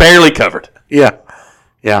just barely covered. Yeah.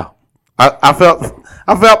 I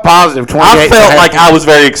felt positive. 28. I felt like I was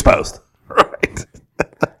very exposed. Right.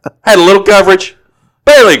 Had a little coverage,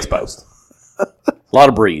 barely exposed. a lot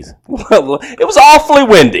of breeze. Well, it was awfully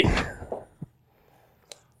windy.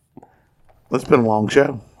 It's been a long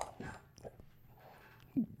show.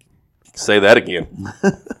 Say that again.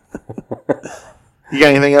 You got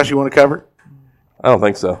anything else you want to cover? I don't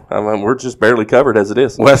think so. I mean, we're just barely covered as it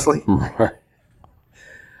is. Wesley?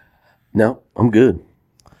 No, I'm good.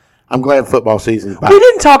 I'm glad football season's back. We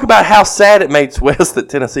didn't talk about how sad it made Wes that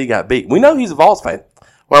Tennessee got beat. We know he's a Vols fan.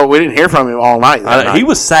 Well, we didn't hear from him all night. He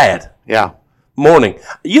was sad. Yeah. Morning.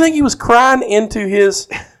 You think he was crying into his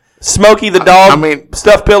Smokey the dog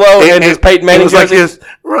stuffed pillow and his Peyton Manning jersey? It was like his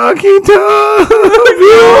Rocky Top,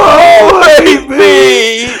 you always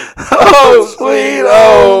be oh sweet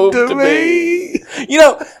home to me. You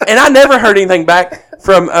know, and I never heard anything back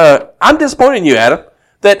from. I'm disappointed in you, Adam.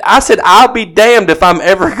 That I said I'll be damned if I'm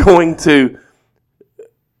ever going to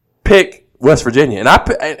pick West Virginia,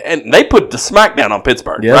 and they put the smackdown on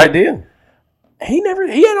Pittsburgh. Yeah, right? they did. He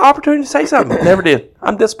had an opportunity to say something. Never did.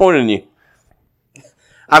 I'm disappointed in you.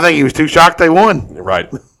 I think he was too shocked they won. Right.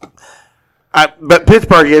 But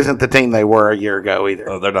Pittsburgh isn't the team they were a year ago either.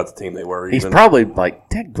 Oh, they're not the team they were. He's probably like,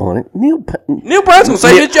 daggone it, Neil Brown's going to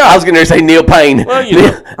save his job. I was going to say Neil Payne. Well, you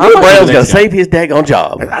Neil know, Brown's going to save his daggone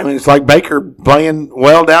job. I mean, it's like Baker playing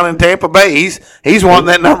well down in Tampa Bay. He's wanting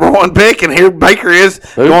that number one pick, and here Baker is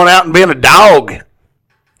going out and being a dog.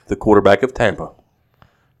 The quarterback of Tampa.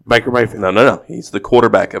 Baker Mayfield. No. He's the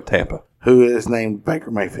quarterback of Tampa. Who is named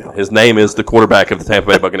Baker Mayfield? His name is the quarterback of the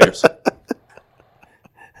Tampa Bay Buccaneers.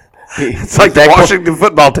 It's like the Washington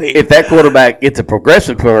football team. If that quarterback gets a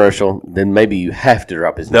progressive commercial, then maybe you have to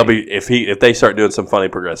drop his They'll name. be if they start doing some funny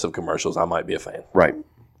progressive commercials, I might be a fan. Right.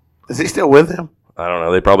 Is he still with them? I don't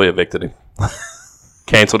know. They probably evicted him.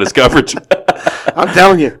 Canceled his coverage. I'm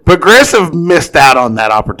telling you, Progressive missed out on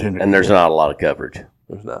that opportunity. And there's not a lot of coverage.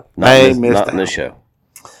 There's not. Not in this show.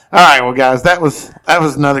 All right, well, guys, that was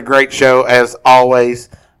another great show as always.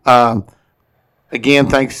 Again,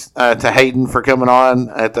 thanks to Hayden for coming on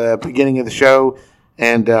at the beginning of the show,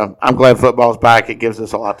 and I'm glad football's back. It gives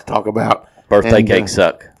us a lot to talk about. Birthday cakes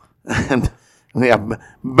suck. And yeah,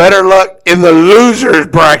 better luck in the losers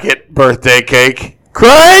bracket. Birthday cake.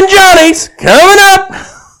 Crying Johnny's coming up.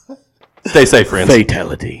 Stay safe, friends.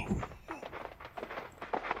 Fatality.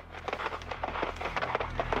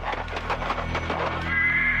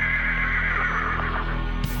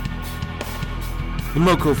 The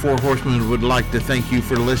Moco Four Horsemen would like to thank you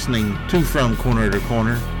for listening to From Corner to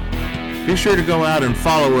Corner. Be sure to go out and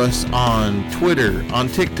follow us on Twitter, on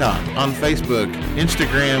TikTok, on Facebook,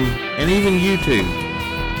 Instagram, and even YouTube.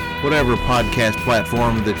 Whatever podcast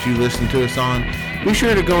platform that you listen to us on, be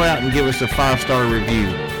sure to go out and give us a 5-star review.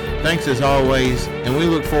 Thanks as always, and we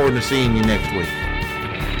look forward to seeing you next week.